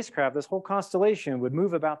 These spacecraft, this whole constellation, would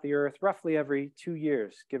move about the Earth roughly every 2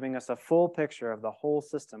 years, giving us a full picture of the whole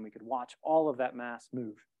system. We could watch all of that mass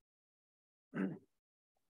move.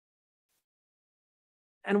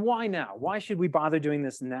 And why now? Why should we bother doing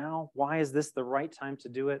this now? Why is this the right time to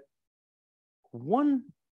do it? One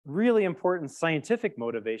really important scientific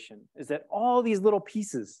motivation is that all these little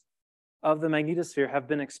pieces of the magnetosphere have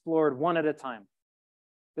been explored one at a time.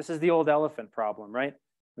 This is the old elephant problem, right?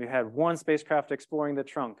 We had one spacecraft exploring the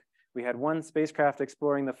trunk. We had one spacecraft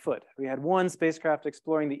exploring the foot. We had one spacecraft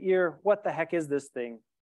exploring the ear. What the heck is this thing?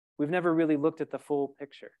 We've never really looked at the full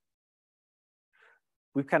picture.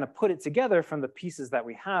 We've kind of put it together from the pieces that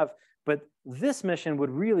we have, but this mission would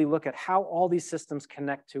really look at how all these systems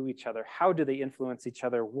connect to each other. How do they influence each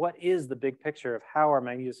other? What is the big picture of how our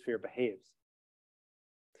magnetosphere behaves?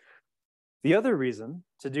 The other reason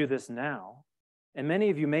to do this now, and many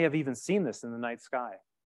of you may have even seen this in the night sky.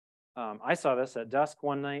 I saw this at dusk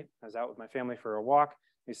one night. I was out with my family for a walk.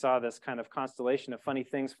 We saw this kind of constellation of funny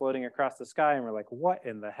things floating across the sky, and we're like, what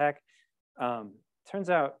in the heck? Turns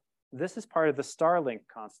out this is part of the Starlink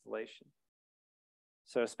constellation.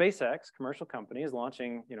 So SpaceX, commercial company, is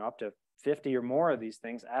launching up to 50 or more of these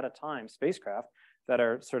things at a time, spacecraft that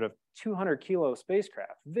are sort of 200-kilo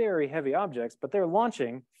spacecraft, very heavy objects, but they're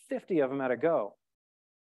launching 50 of them at a go.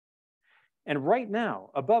 And right now,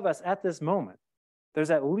 above us at this moment,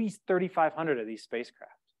 there's at least 3,500 of these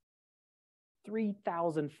spacecraft.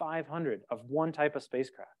 3,500 of one type of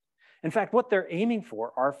spacecraft. In fact, what they're aiming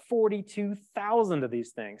for are 42,000 of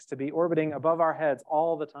these things to be orbiting above our heads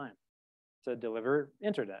all the time to deliver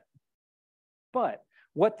internet. But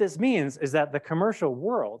what this means is that the commercial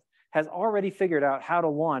world has already figured out how to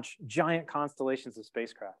launch giant constellations of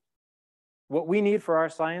spacecraft. What we need for our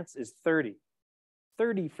science is 30.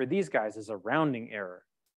 30 for these guys is a rounding error.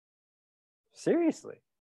 Seriously.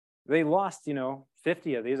 They lost,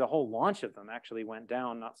 50 of these. A whole launch of them actually went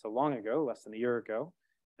down not so long ago, less than a year ago.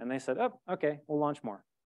 And they said, oh, okay, we'll launch more.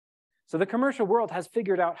 So the commercial world has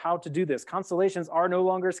figured out how to do this. Constellations are no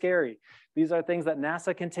longer scary. These are things that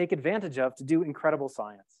NASA can take advantage of to do incredible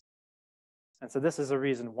science. And so this is a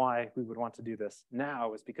reason why we would want to do this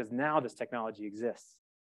now, is because now this technology exists.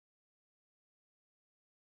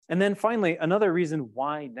 And then finally, another reason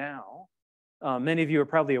why now, many of you are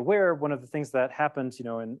probably aware, one of the things that happened,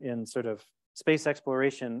 in sort of space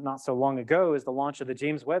exploration not so long ago is the launch of the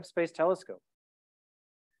James Webb Space Telescope.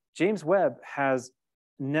 James Webb has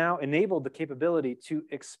now enabled the capability to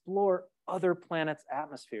explore other planets'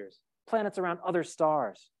 atmospheres, planets around other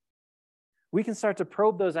stars. We can start to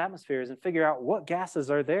probe those atmospheres and figure out what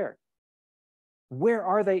gases are there. Where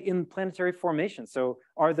are they in planetary formation? So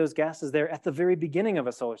are those gases there at the very beginning of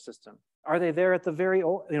a solar system? Are they there at the very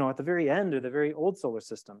old, at the very end or the very old solar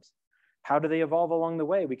systems? How do they evolve along the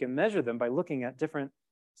way? We can measure them by looking at different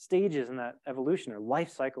stages in that evolution or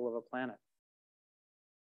life cycle of a planet.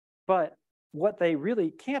 But what they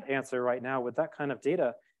really can't answer right now with that kind of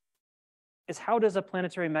data is, how does a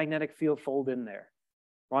planetary magnetic field fold in there,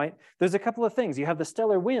 right? There's a couple of things. You have the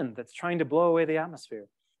stellar wind that's trying to blow away the atmosphere.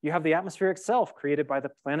 You have the atmosphere itself created by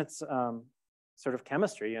the planet's sort of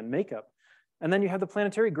chemistry and makeup. And then you have the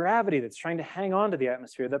planetary gravity that's trying to hang on to the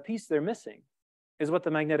atmosphere. The piece they're missing is what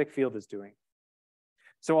the magnetic field is doing.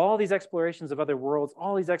 So all these explorations of other worlds,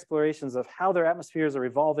 all these explorations of how their atmospheres are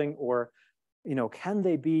evolving, or can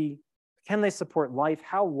they support life?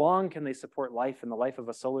 How long can they support life in the life of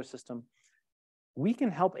a solar system? We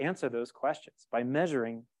can help answer those questions by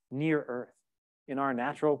measuring near Earth in our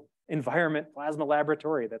natural environment plasma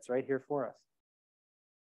laboratory that's right here for us.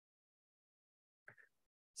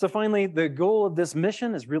 So finally, the goal of this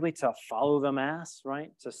mission is really to follow the mass,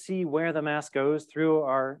 right? To see where the mass goes through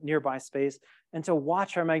our nearby space, and to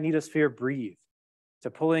watch our magnetosphere breathe, to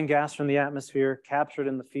pull in gas from the atmosphere, capture it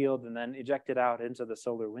in the field, and then eject it out into the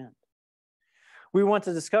solar wind. We want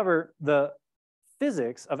to discover the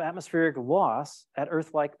physics of atmospheric loss at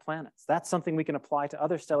Earth-like planets. That's something we can apply to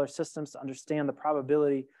other stellar systems to understand the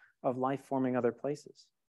probability of life forming other places.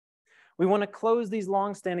 We want to close these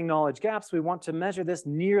long-standing knowledge gaps. We want to measure this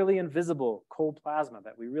nearly invisible cold plasma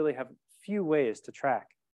that we really have few ways to track.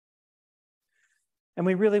 And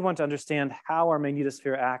we really want to understand how our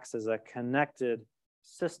magnetosphere acts as a connected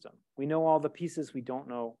system. We know all the pieces, we don't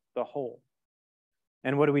know the whole.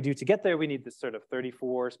 And what do we do to get there? We need this sort of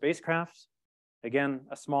 34 spacecraft. Again,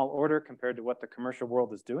 a small order compared to what the commercial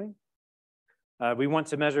world is doing. We want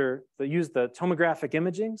to use the tomographic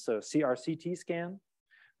imaging, so CRCT scan.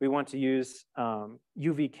 We want to use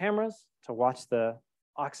UV cameras to watch the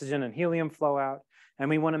oxygen and helium flow out. And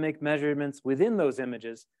we want to make measurements within those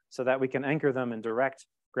images so that we can anchor them in direct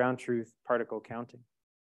ground truth particle counting.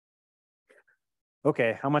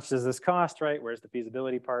 Okay, how much does this cost, right? Where's the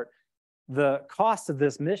feasibility part? The cost of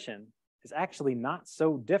this mission is actually not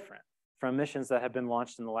so different from missions that have been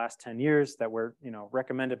launched in the last 10 years that were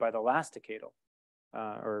recommended by the last decadal,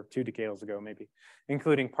 or 2 decadals ago maybe,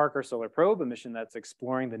 including Parker Solar Probe, a mission that's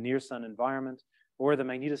exploring the near-sun environment, or the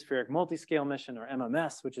Magnetospheric Multiscale Mission, or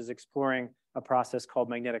MMS, which is exploring a process called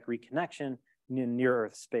magnetic reconnection in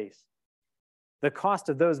near-Earth space. The cost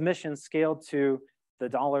of those missions scaled to the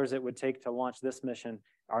dollars it would take to launch this mission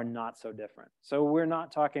are not so different. So we're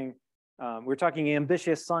not talking, we're talking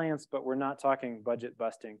ambitious science, but we're not talking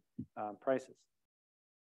budget-busting prices.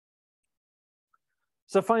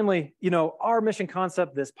 So finally, our mission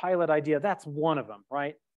concept, this pilot idea, that's one of them,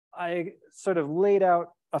 right? I sort of laid out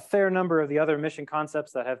a fair number of the other mission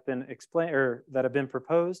concepts that have been explained or that have been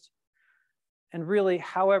proposed. And really,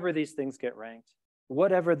 however these things get ranked,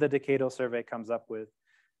 whatever the Decadal Survey comes up with,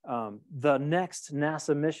 the next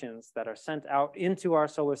NASA missions that are sent out into our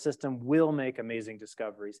solar system will make amazing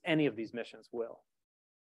discoveries. Any of these missions will.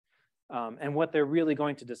 And what they're really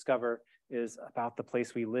going to discover is about the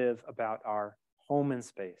place we live, about our home in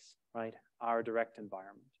space, right? Our direct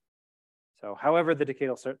environment. So however the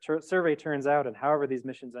Decadal Survey turns out and however these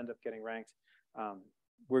missions end up getting ranked,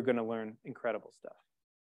 we're going to learn incredible stuff.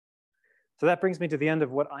 So that brings me to the end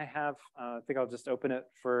of what I have. I think I'll just open it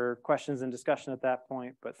for questions and discussion at that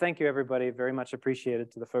point. But thank you, everybody. Very much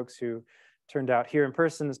appreciated to the folks who turned out here in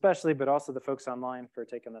person, especially, but also the folks online for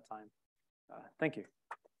taking the time. Thank you.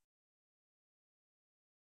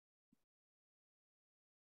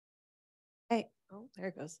 Hey, oh, there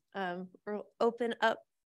it goes. We'll open up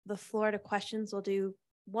the floor to questions. We'll do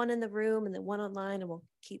one in the room and then one online, and we'll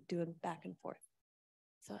keep doing back and forth.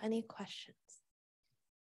 So any questions?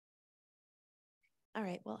 All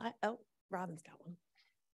right, well, oh, Robin's got one.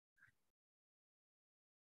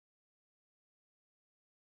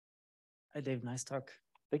 Hi, Dave, nice talk.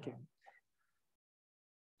 Thank you.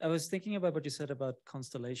 I was thinking about what you said about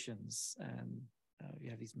constellations, and we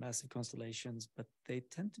have these massive constellations, but they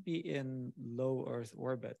tend to be in low Earth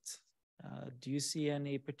orbit. Do you see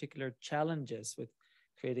any particular challenges with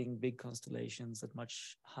creating big constellations at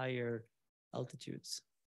much higher altitudes?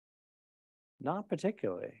 Not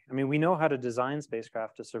particularly. I mean, we know how to design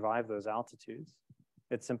spacecraft to survive those altitudes.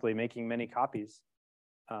 It's simply making many copies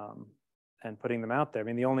and putting them out there. I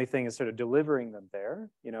mean, the only thing is sort of delivering them there,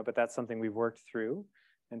 but that's something we've worked through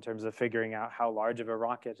in terms of figuring out how large of a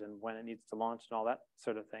rocket and when it needs to launch and all that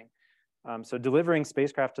sort of thing. So delivering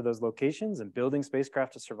spacecraft to those locations and building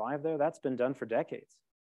spacecraft to survive there, that's been done for decades.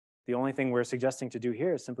 The only thing we're suggesting to do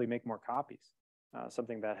here is simply make more copies,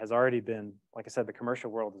 something that has already been, like I said, the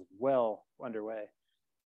commercial world is well underway.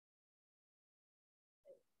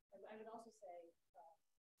 I would also say,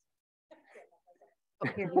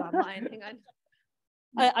 here you online, hang on.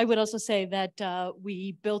 I would also say that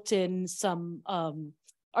we built in some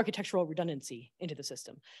architectural redundancy into the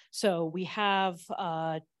system. So we have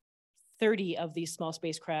 30 of these small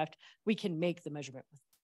spacecraft. We can make the measurement with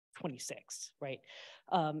 26, right?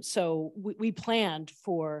 So we planned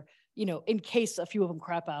for, in case a few of them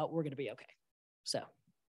crap out, we're going to be okay. So.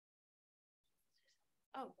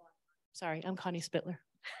 Oh, sorry, I'm Connie Spittler.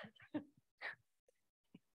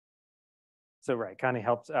 So right, Connie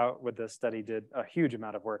helped out with this study, did a huge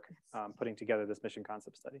amount of work putting together this mission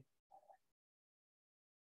concept study.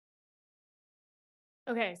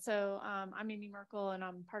 Okay, so I'm Amy Merkel, and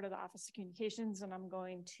I'm part of the Office of Communications, and I'm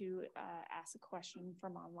going to ask a question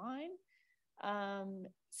from online.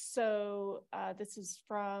 This is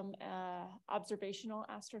from observational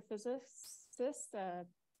astrophysicist.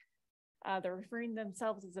 They're referring to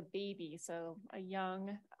themselves as a baby, so a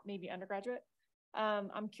young, maybe undergraduate.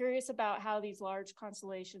 I'm curious about how these large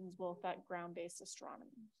constellations will affect ground-based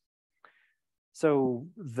astronomy. So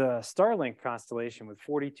the Starlink constellation with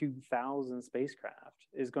 42,000 spacecraft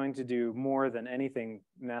is going to do more than anything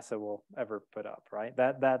NASA will ever put up, right?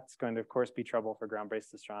 That's going to, of course, be trouble for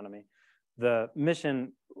ground-based astronomy. The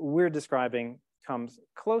mission we're describing comes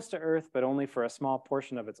close to Earth, but only for a small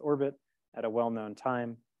portion of its orbit at a well-known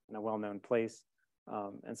time in a well-known place.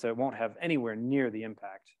 And so it won't have anywhere near the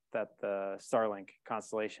impact that the Starlink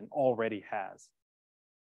constellation already has.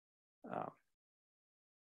 Yeah.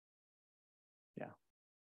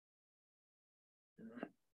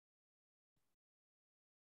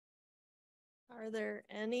 Are there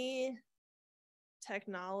any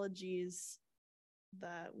technologies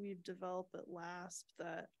that we've developed at LASP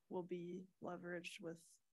that will be leveraged with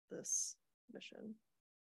this mission?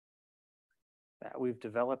 That we've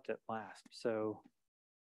developed at LASP. So,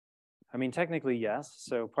 I mean, technically, yes.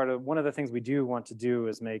 So one of the things we do want to do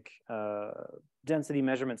is make density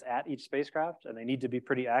measurements at each spacecraft, and they need to be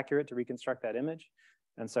pretty accurate to reconstruct that image.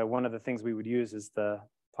 And so one of the things we would use is the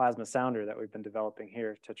plasma sounder that we've been developing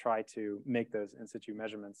here to try to make those in situ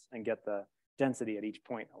measurements and get the density at each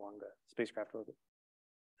point along the spacecraft orbit.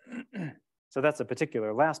 So that's a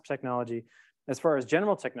particular LASP technology. As far as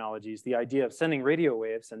general technologies, the idea of sending radio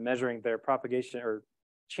waves and measuring their propagation or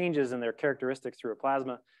changes in their characteristics through a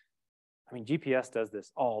plasma, I mean, GPS does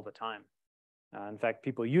this all the time. In fact,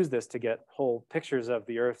 people use this to get whole pictures of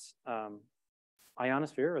the Earth's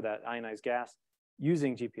ionosphere, or that ionized gas,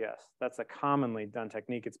 using GPS. That's a commonly done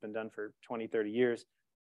technique. It's been done for 20, 30 years.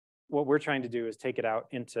 What we're trying to do is take it out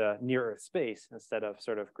into near Earth space instead of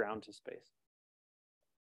sort of ground to space.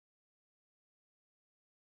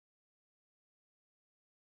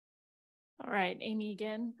 All right, Amy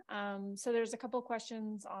again. So there's a couple of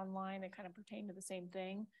questions online that kind of pertain to the same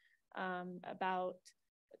thing about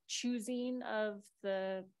choosing of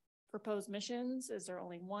the proposed missions. Is there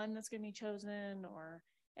only one that's going to be chosen,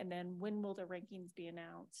 and then when will the rankings be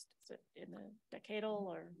announced? Is it in the decadal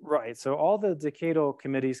or? Right, so all the decadal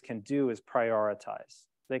committees can do is prioritize.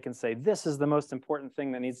 They can say, this is the most important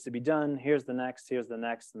thing that needs to be done. Here's the next,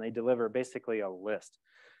 and they deliver basically a list.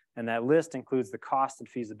 And that list includes the cost and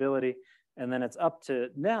feasibility. And then it's up to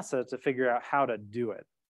NASA to figure out how to do it,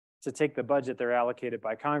 to take the budget they're allocated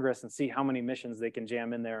by Congress and see how many missions they can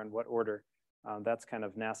jam in there in what order. That's kind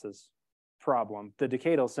of NASA's problem. The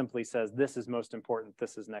decadal simply says, this is most important,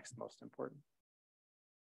 this is next most important.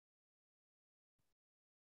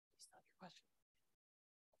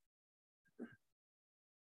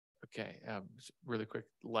 Okay, really quick,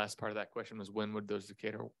 the last part of that question was, when would those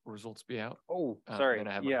decadal results be out? Oh, sorry, and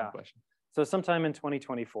I have yeah. a question. So sometime in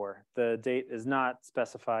 2024, the date is not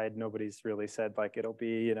specified. Nobody's really said like it'll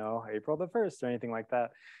be, April the 1st or anything like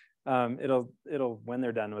that. It'll when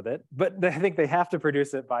they're done with it, but I think they have to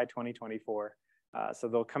produce it by 2024. So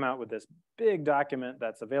they'll come out with this big document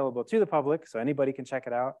that's available to the public, so anybody can check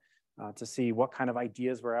it out to see what kind of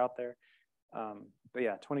ideas were out there. But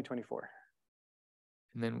yeah, 2024.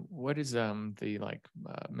 And then what is the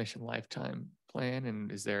mission lifetime plan,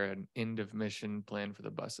 and is there an end of mission plan for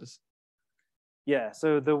the buses? Yeah,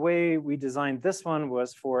 so the way we designed this one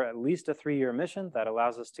was for at least a 3-year mission that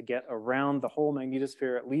allows us to get around the whole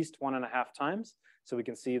magnetosphere at least 1.5 times so we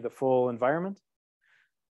can see the full environment.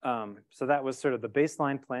 So that was sort of the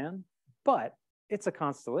baseline plan, but it's a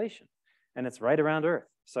constellation and it's right around Earth.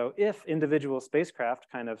 So if individual spacecraft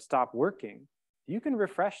kind of stop working, you can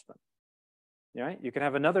refresh them. Right? You can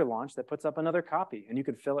have another launch that puts up another copy and you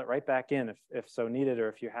can fill it right back in if so needed, or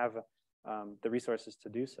if you have the resources to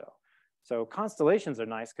do so. So constellations are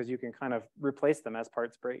nice because you can kind of replace them as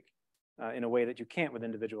parts break in a way that you can't with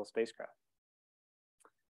individual spacecraft.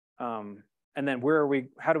 And then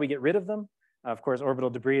how do we get rid of them? Of course,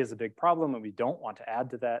 orbital debris is a big problem and we don't want to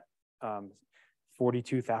add to that.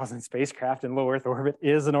 42,000 spacecraft in low Earth orbit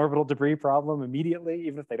is an orbital debris problem immediately,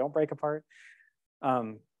 even if they don't break apart.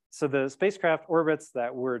 So the spacecraft orbits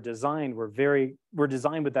that were designed were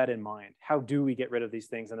designed with that in mind. How do we get rid of these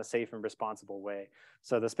things in a safe and responsible way?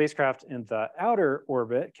 So the spacecraft in the outer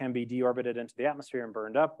orbit can be deorbited into the atmosphere and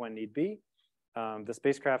burned up when need be. The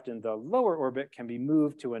spacecraft in the lower orbit can be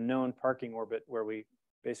moved to a known parking orbit where we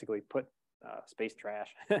basically put space trash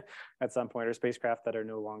at some point, or spacecraft that are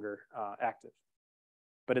no longer active.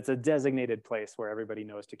 But it's a designated place where everybody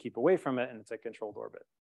knows to keep away from it, and it's a controlled orbit.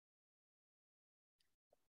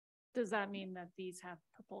 Does that mean that these have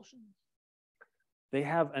propulsion? They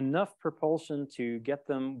have enough propulsion to get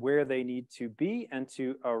them where they need to be and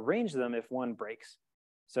to arrange them if one breaks.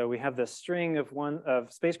 So we have this string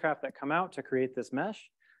of spacecraft that come out to create this mesh.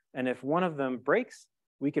 And if one of them breaks,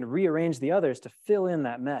 we can rearrange the others to fill in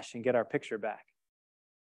that mesh and get our picture back.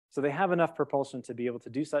 So they have enough propulsion to be able to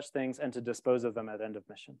do such things and to dispose of them at end of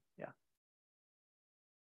mission. Yeah.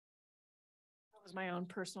 That was my own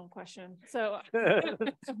personal question. So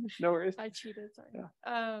no worries. I cheated, sorry.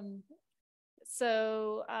 Yeah.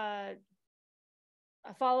 So a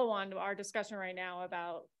follow on to our discussion right now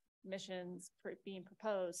about missions being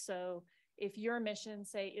proposed. So if your mission,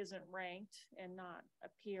 say, isn't ranked and not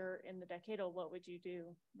appear in the decadal, what would you do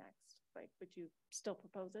next? Like, would you still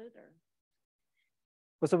propose it, or?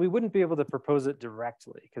 Well, so we wouldn't be able to propose it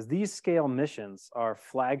directly because these scale missions are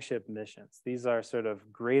flagship missions. These are sort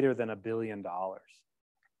of greater than $1 billion.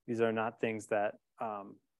 These are not things that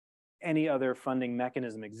any other funding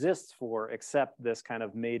mechanism exists for except this kind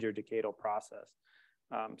of major decadal process.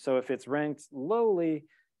 So if it's ranked lowly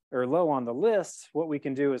or low on the list, what we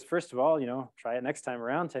can do is, first of all, try it next time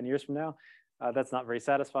around 10 years from now. That's not very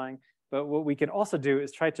satisfying. But what we can also do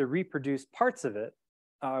is try to reproduce parts of it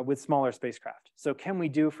with smaller spacecraft. So can we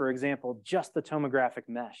do, for example, just the tomographic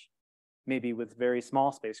mesh, maybe with very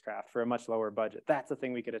small spacecraft for a much lower budget? That's a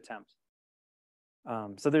thing we could attempt.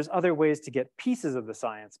 So there's other ways to get pieces of the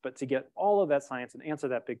science, but to get all of that science and answer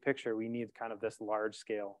that big picture, we need kind of this large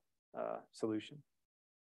scale solution.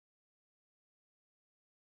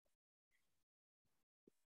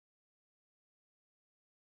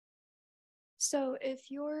 So if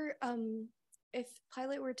if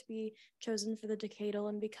Pilot were to be chosen for the decadal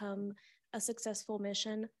and become a successful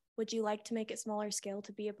mission, would you like to make it smaller scale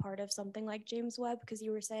to be a part of something like James Webb? Because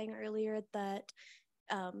you were saying earlier that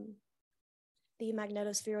the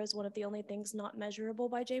magnetosphere is one of the only things not measurable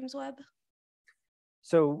by James Webb.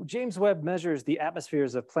 So James Webb measures the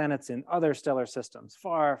atmospheres of planets in other stellar systems,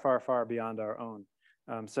 far, far, far beyond our own.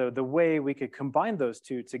 So the way we could combine those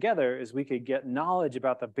two together is we could get knowledge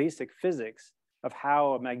about the basic physics of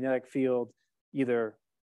how a magnetic field either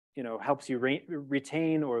helps you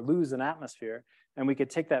retain or lose an atmosphere. And we could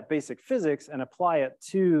take that basic physics and apply it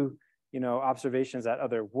to observations at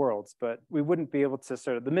other worlds. But we wouldn't be able to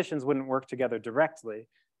the missions wouldn't work together directly.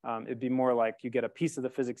 It'd be more like you get a piece of the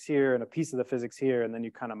physics here and a piece of the physics here, and then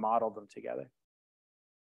you kind of model them together.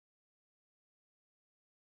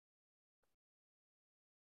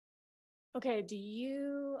 Okay, do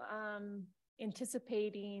you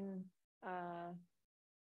anticipating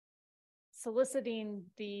soliciting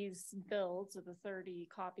these builds of the 30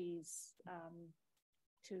 copies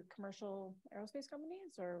to commercial aerospace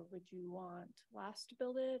companies, or would you want LASP to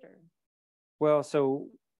build it, or? Well, so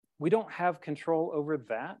we don't have control over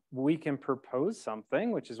that. We can propose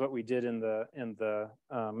something, which is what we did in the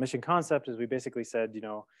mission concept. Is we basically said,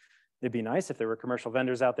 it'd be nice if there were commercial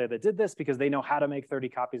vendors out there that did this because they know how to make 30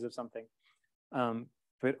 copies of something.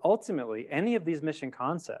 But ultimately, any of these mission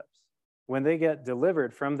concepts, when they get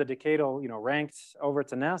delivered from the decadal, ranked over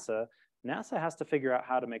to NASA, NASA has to figure out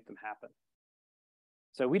how to make them happen.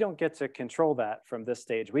 So we don't get to control that from this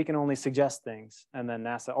stage. We can only suggest things, and then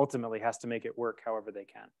NASA ultimately has to make it work however they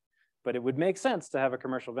can. But it would make sense to have a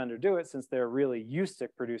commercial vendor do it since they're really used to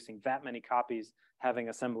producing that many copies, having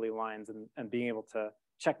assembly lines, and being able to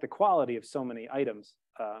check the quality of so many items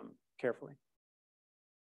carefully.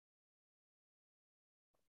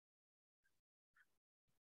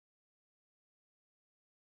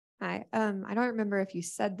 Hi, I don't remember if you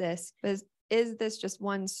said this, but is this just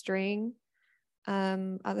one string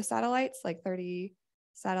of the satellites, like 30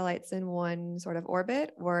 satellites in one sort of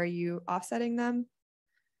orbit, or are you offsetting them?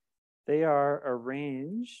 They are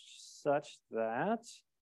arranged such that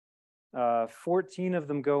 14 of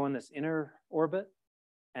them go in this inner orbit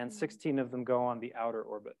and 16 of them go on the outer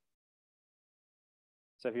orbit.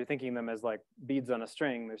 So if you're thinking them as like beads on a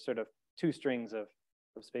string, there's sort of two strings of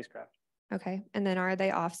spacecraft. Okay, and then are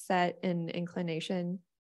they offset in inclination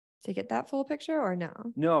to get that full picture or no?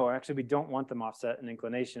 No, actually we don't want them offset in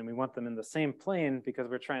inclination. We want them in the same plane because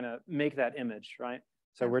we're trying to make that image, right?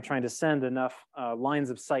 So we're trying to send enough lines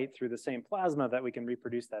of sight through the same plasma that we can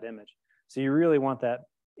reproduce that image. So you really want that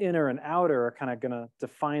inner and outer are kind of going to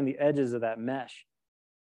define the edges of that mesh.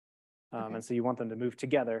 And so you want them to move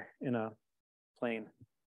together in a plane.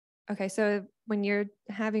 Okay, so when you're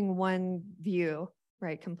having one view,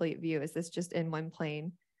 right, complete view, is this just in one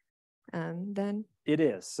plane then? It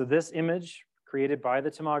is. So this image created by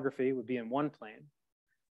the tomography would be in one plane.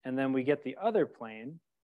 And then we get the other plane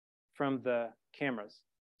from the cameras.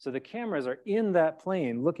 So the cameras are in that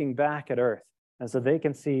plane looking back at Earth. And so they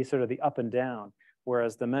can see sort of the up and down,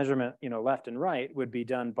 whereas the measurement, left and right would be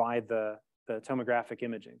done by the tomographic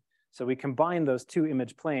imaging. So we combine those two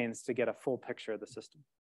image planes to get a full picture of the system.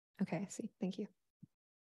 Okay, I see. Thank you.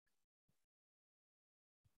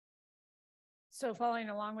 So following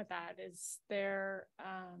along with that, is there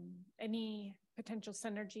any potential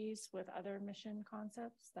synergies with other mission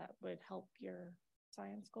concepts that would help your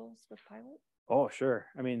science goals with pilot? Oh, sure.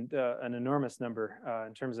 I mean, an enormous number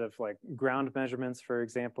in terms of like ground measurements, for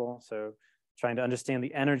example. So trying to understand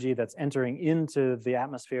the energy that's entering into the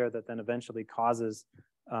atmosphere that then eventually causes,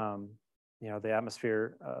 the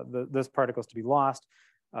atmosphere, those particles to be lost.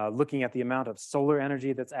 Looking at the amount of solar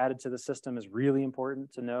energy that's added to the system is really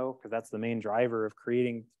important to know because that's the main driver of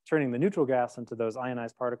turning the neutral gas into those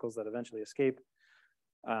ionized particles that eventually escape.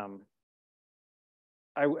 I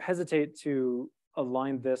hesitate to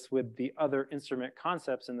align this with the other instrument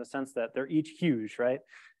concepts in the sense that they're each huge, right?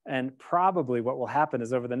 And probably what will happen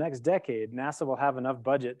is over the next decade, NASA will have enough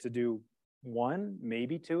budget to do one,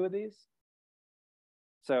 maybe two of these.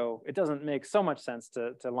 So it doesn't make so much sense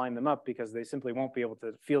to line them up because they simply won't be able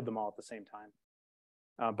to field them all at the same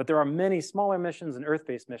time. But there are many smaller missions and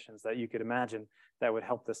Earth-based missions that you could imagine that would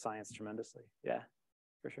help this science tremendously. Yeah,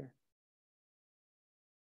 for sure.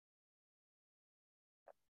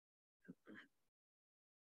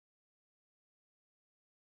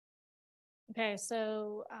 Okay,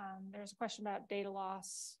 so there's a question about data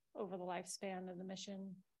loss over the lifespan of the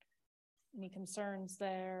mission. Any concerns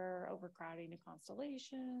there, overcrowding of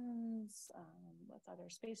constellations, with other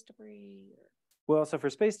space debris? Well, so for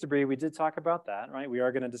space debris, we did talk about that, right? We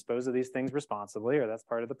are going to dispose of these things responsibly, or that's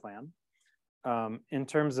part of the plan. In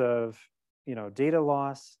terms of, data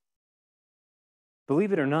loss,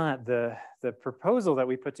 believe it or not, the proposal that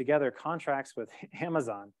we put together contracts with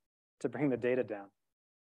Amazon to bring the data down.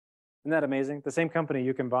 Isn't that amazing? The same company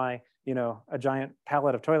you can buy, a giant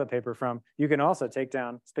pallet of toilet paper from, you can also take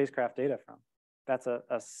down spacecraft data from. That's a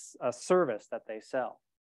service that they sell.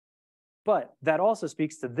 But that also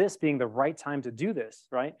speaks to this being the right time to do this,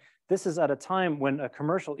 right? This is at a time when a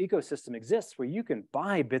commercial ecosystem exists where you can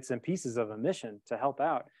buy bits and pieces of a mission to help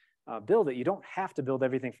out, build it. You don't have to build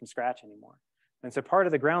everything from scratch anymore. And so part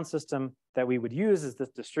of the ground system that we would use is this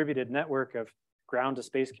distributed network of ground to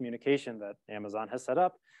space communication that Amazon has set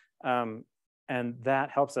up. And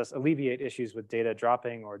that helps us alleviate issues with data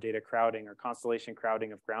dropping or data crowding or constellation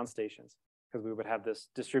crowding of ground stations because we would have this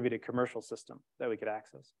distributed commercial system that we could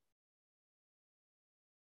access.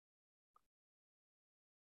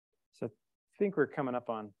 So I think we're coming up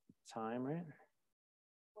on time, right?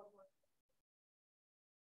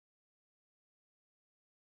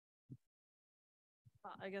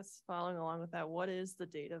 I guess following along with that, what is the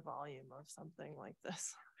data volume of something like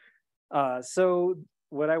this? So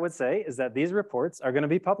what I would say is that these reports are going to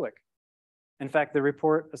be public. In fact, the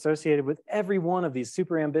report associated with every one of these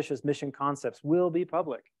super ambitious mission concepts will be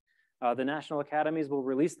public. The national academies will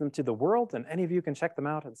release them to the world, and any of you can check them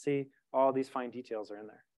out and see all these fine details are in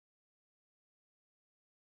there.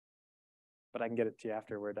 But I can get it to you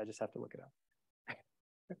afterward. I just have to look it up.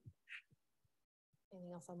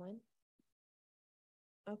 Anything else online?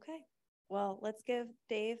 Okay, well, let's give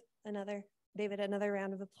David another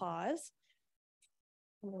round of applause.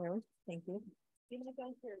 Thank you.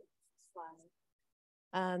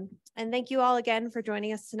 slide. And thank you all again for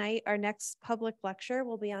joining us tonight. Our next public lecture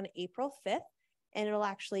will be on April 5th, and it'll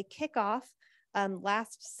actually kick off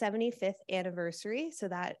LASP 75th anniversary. So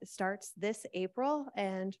that starts this April,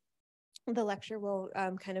 and the lecture will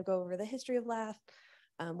kind of go over the history of LASP,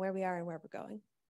 where we are and where we're going.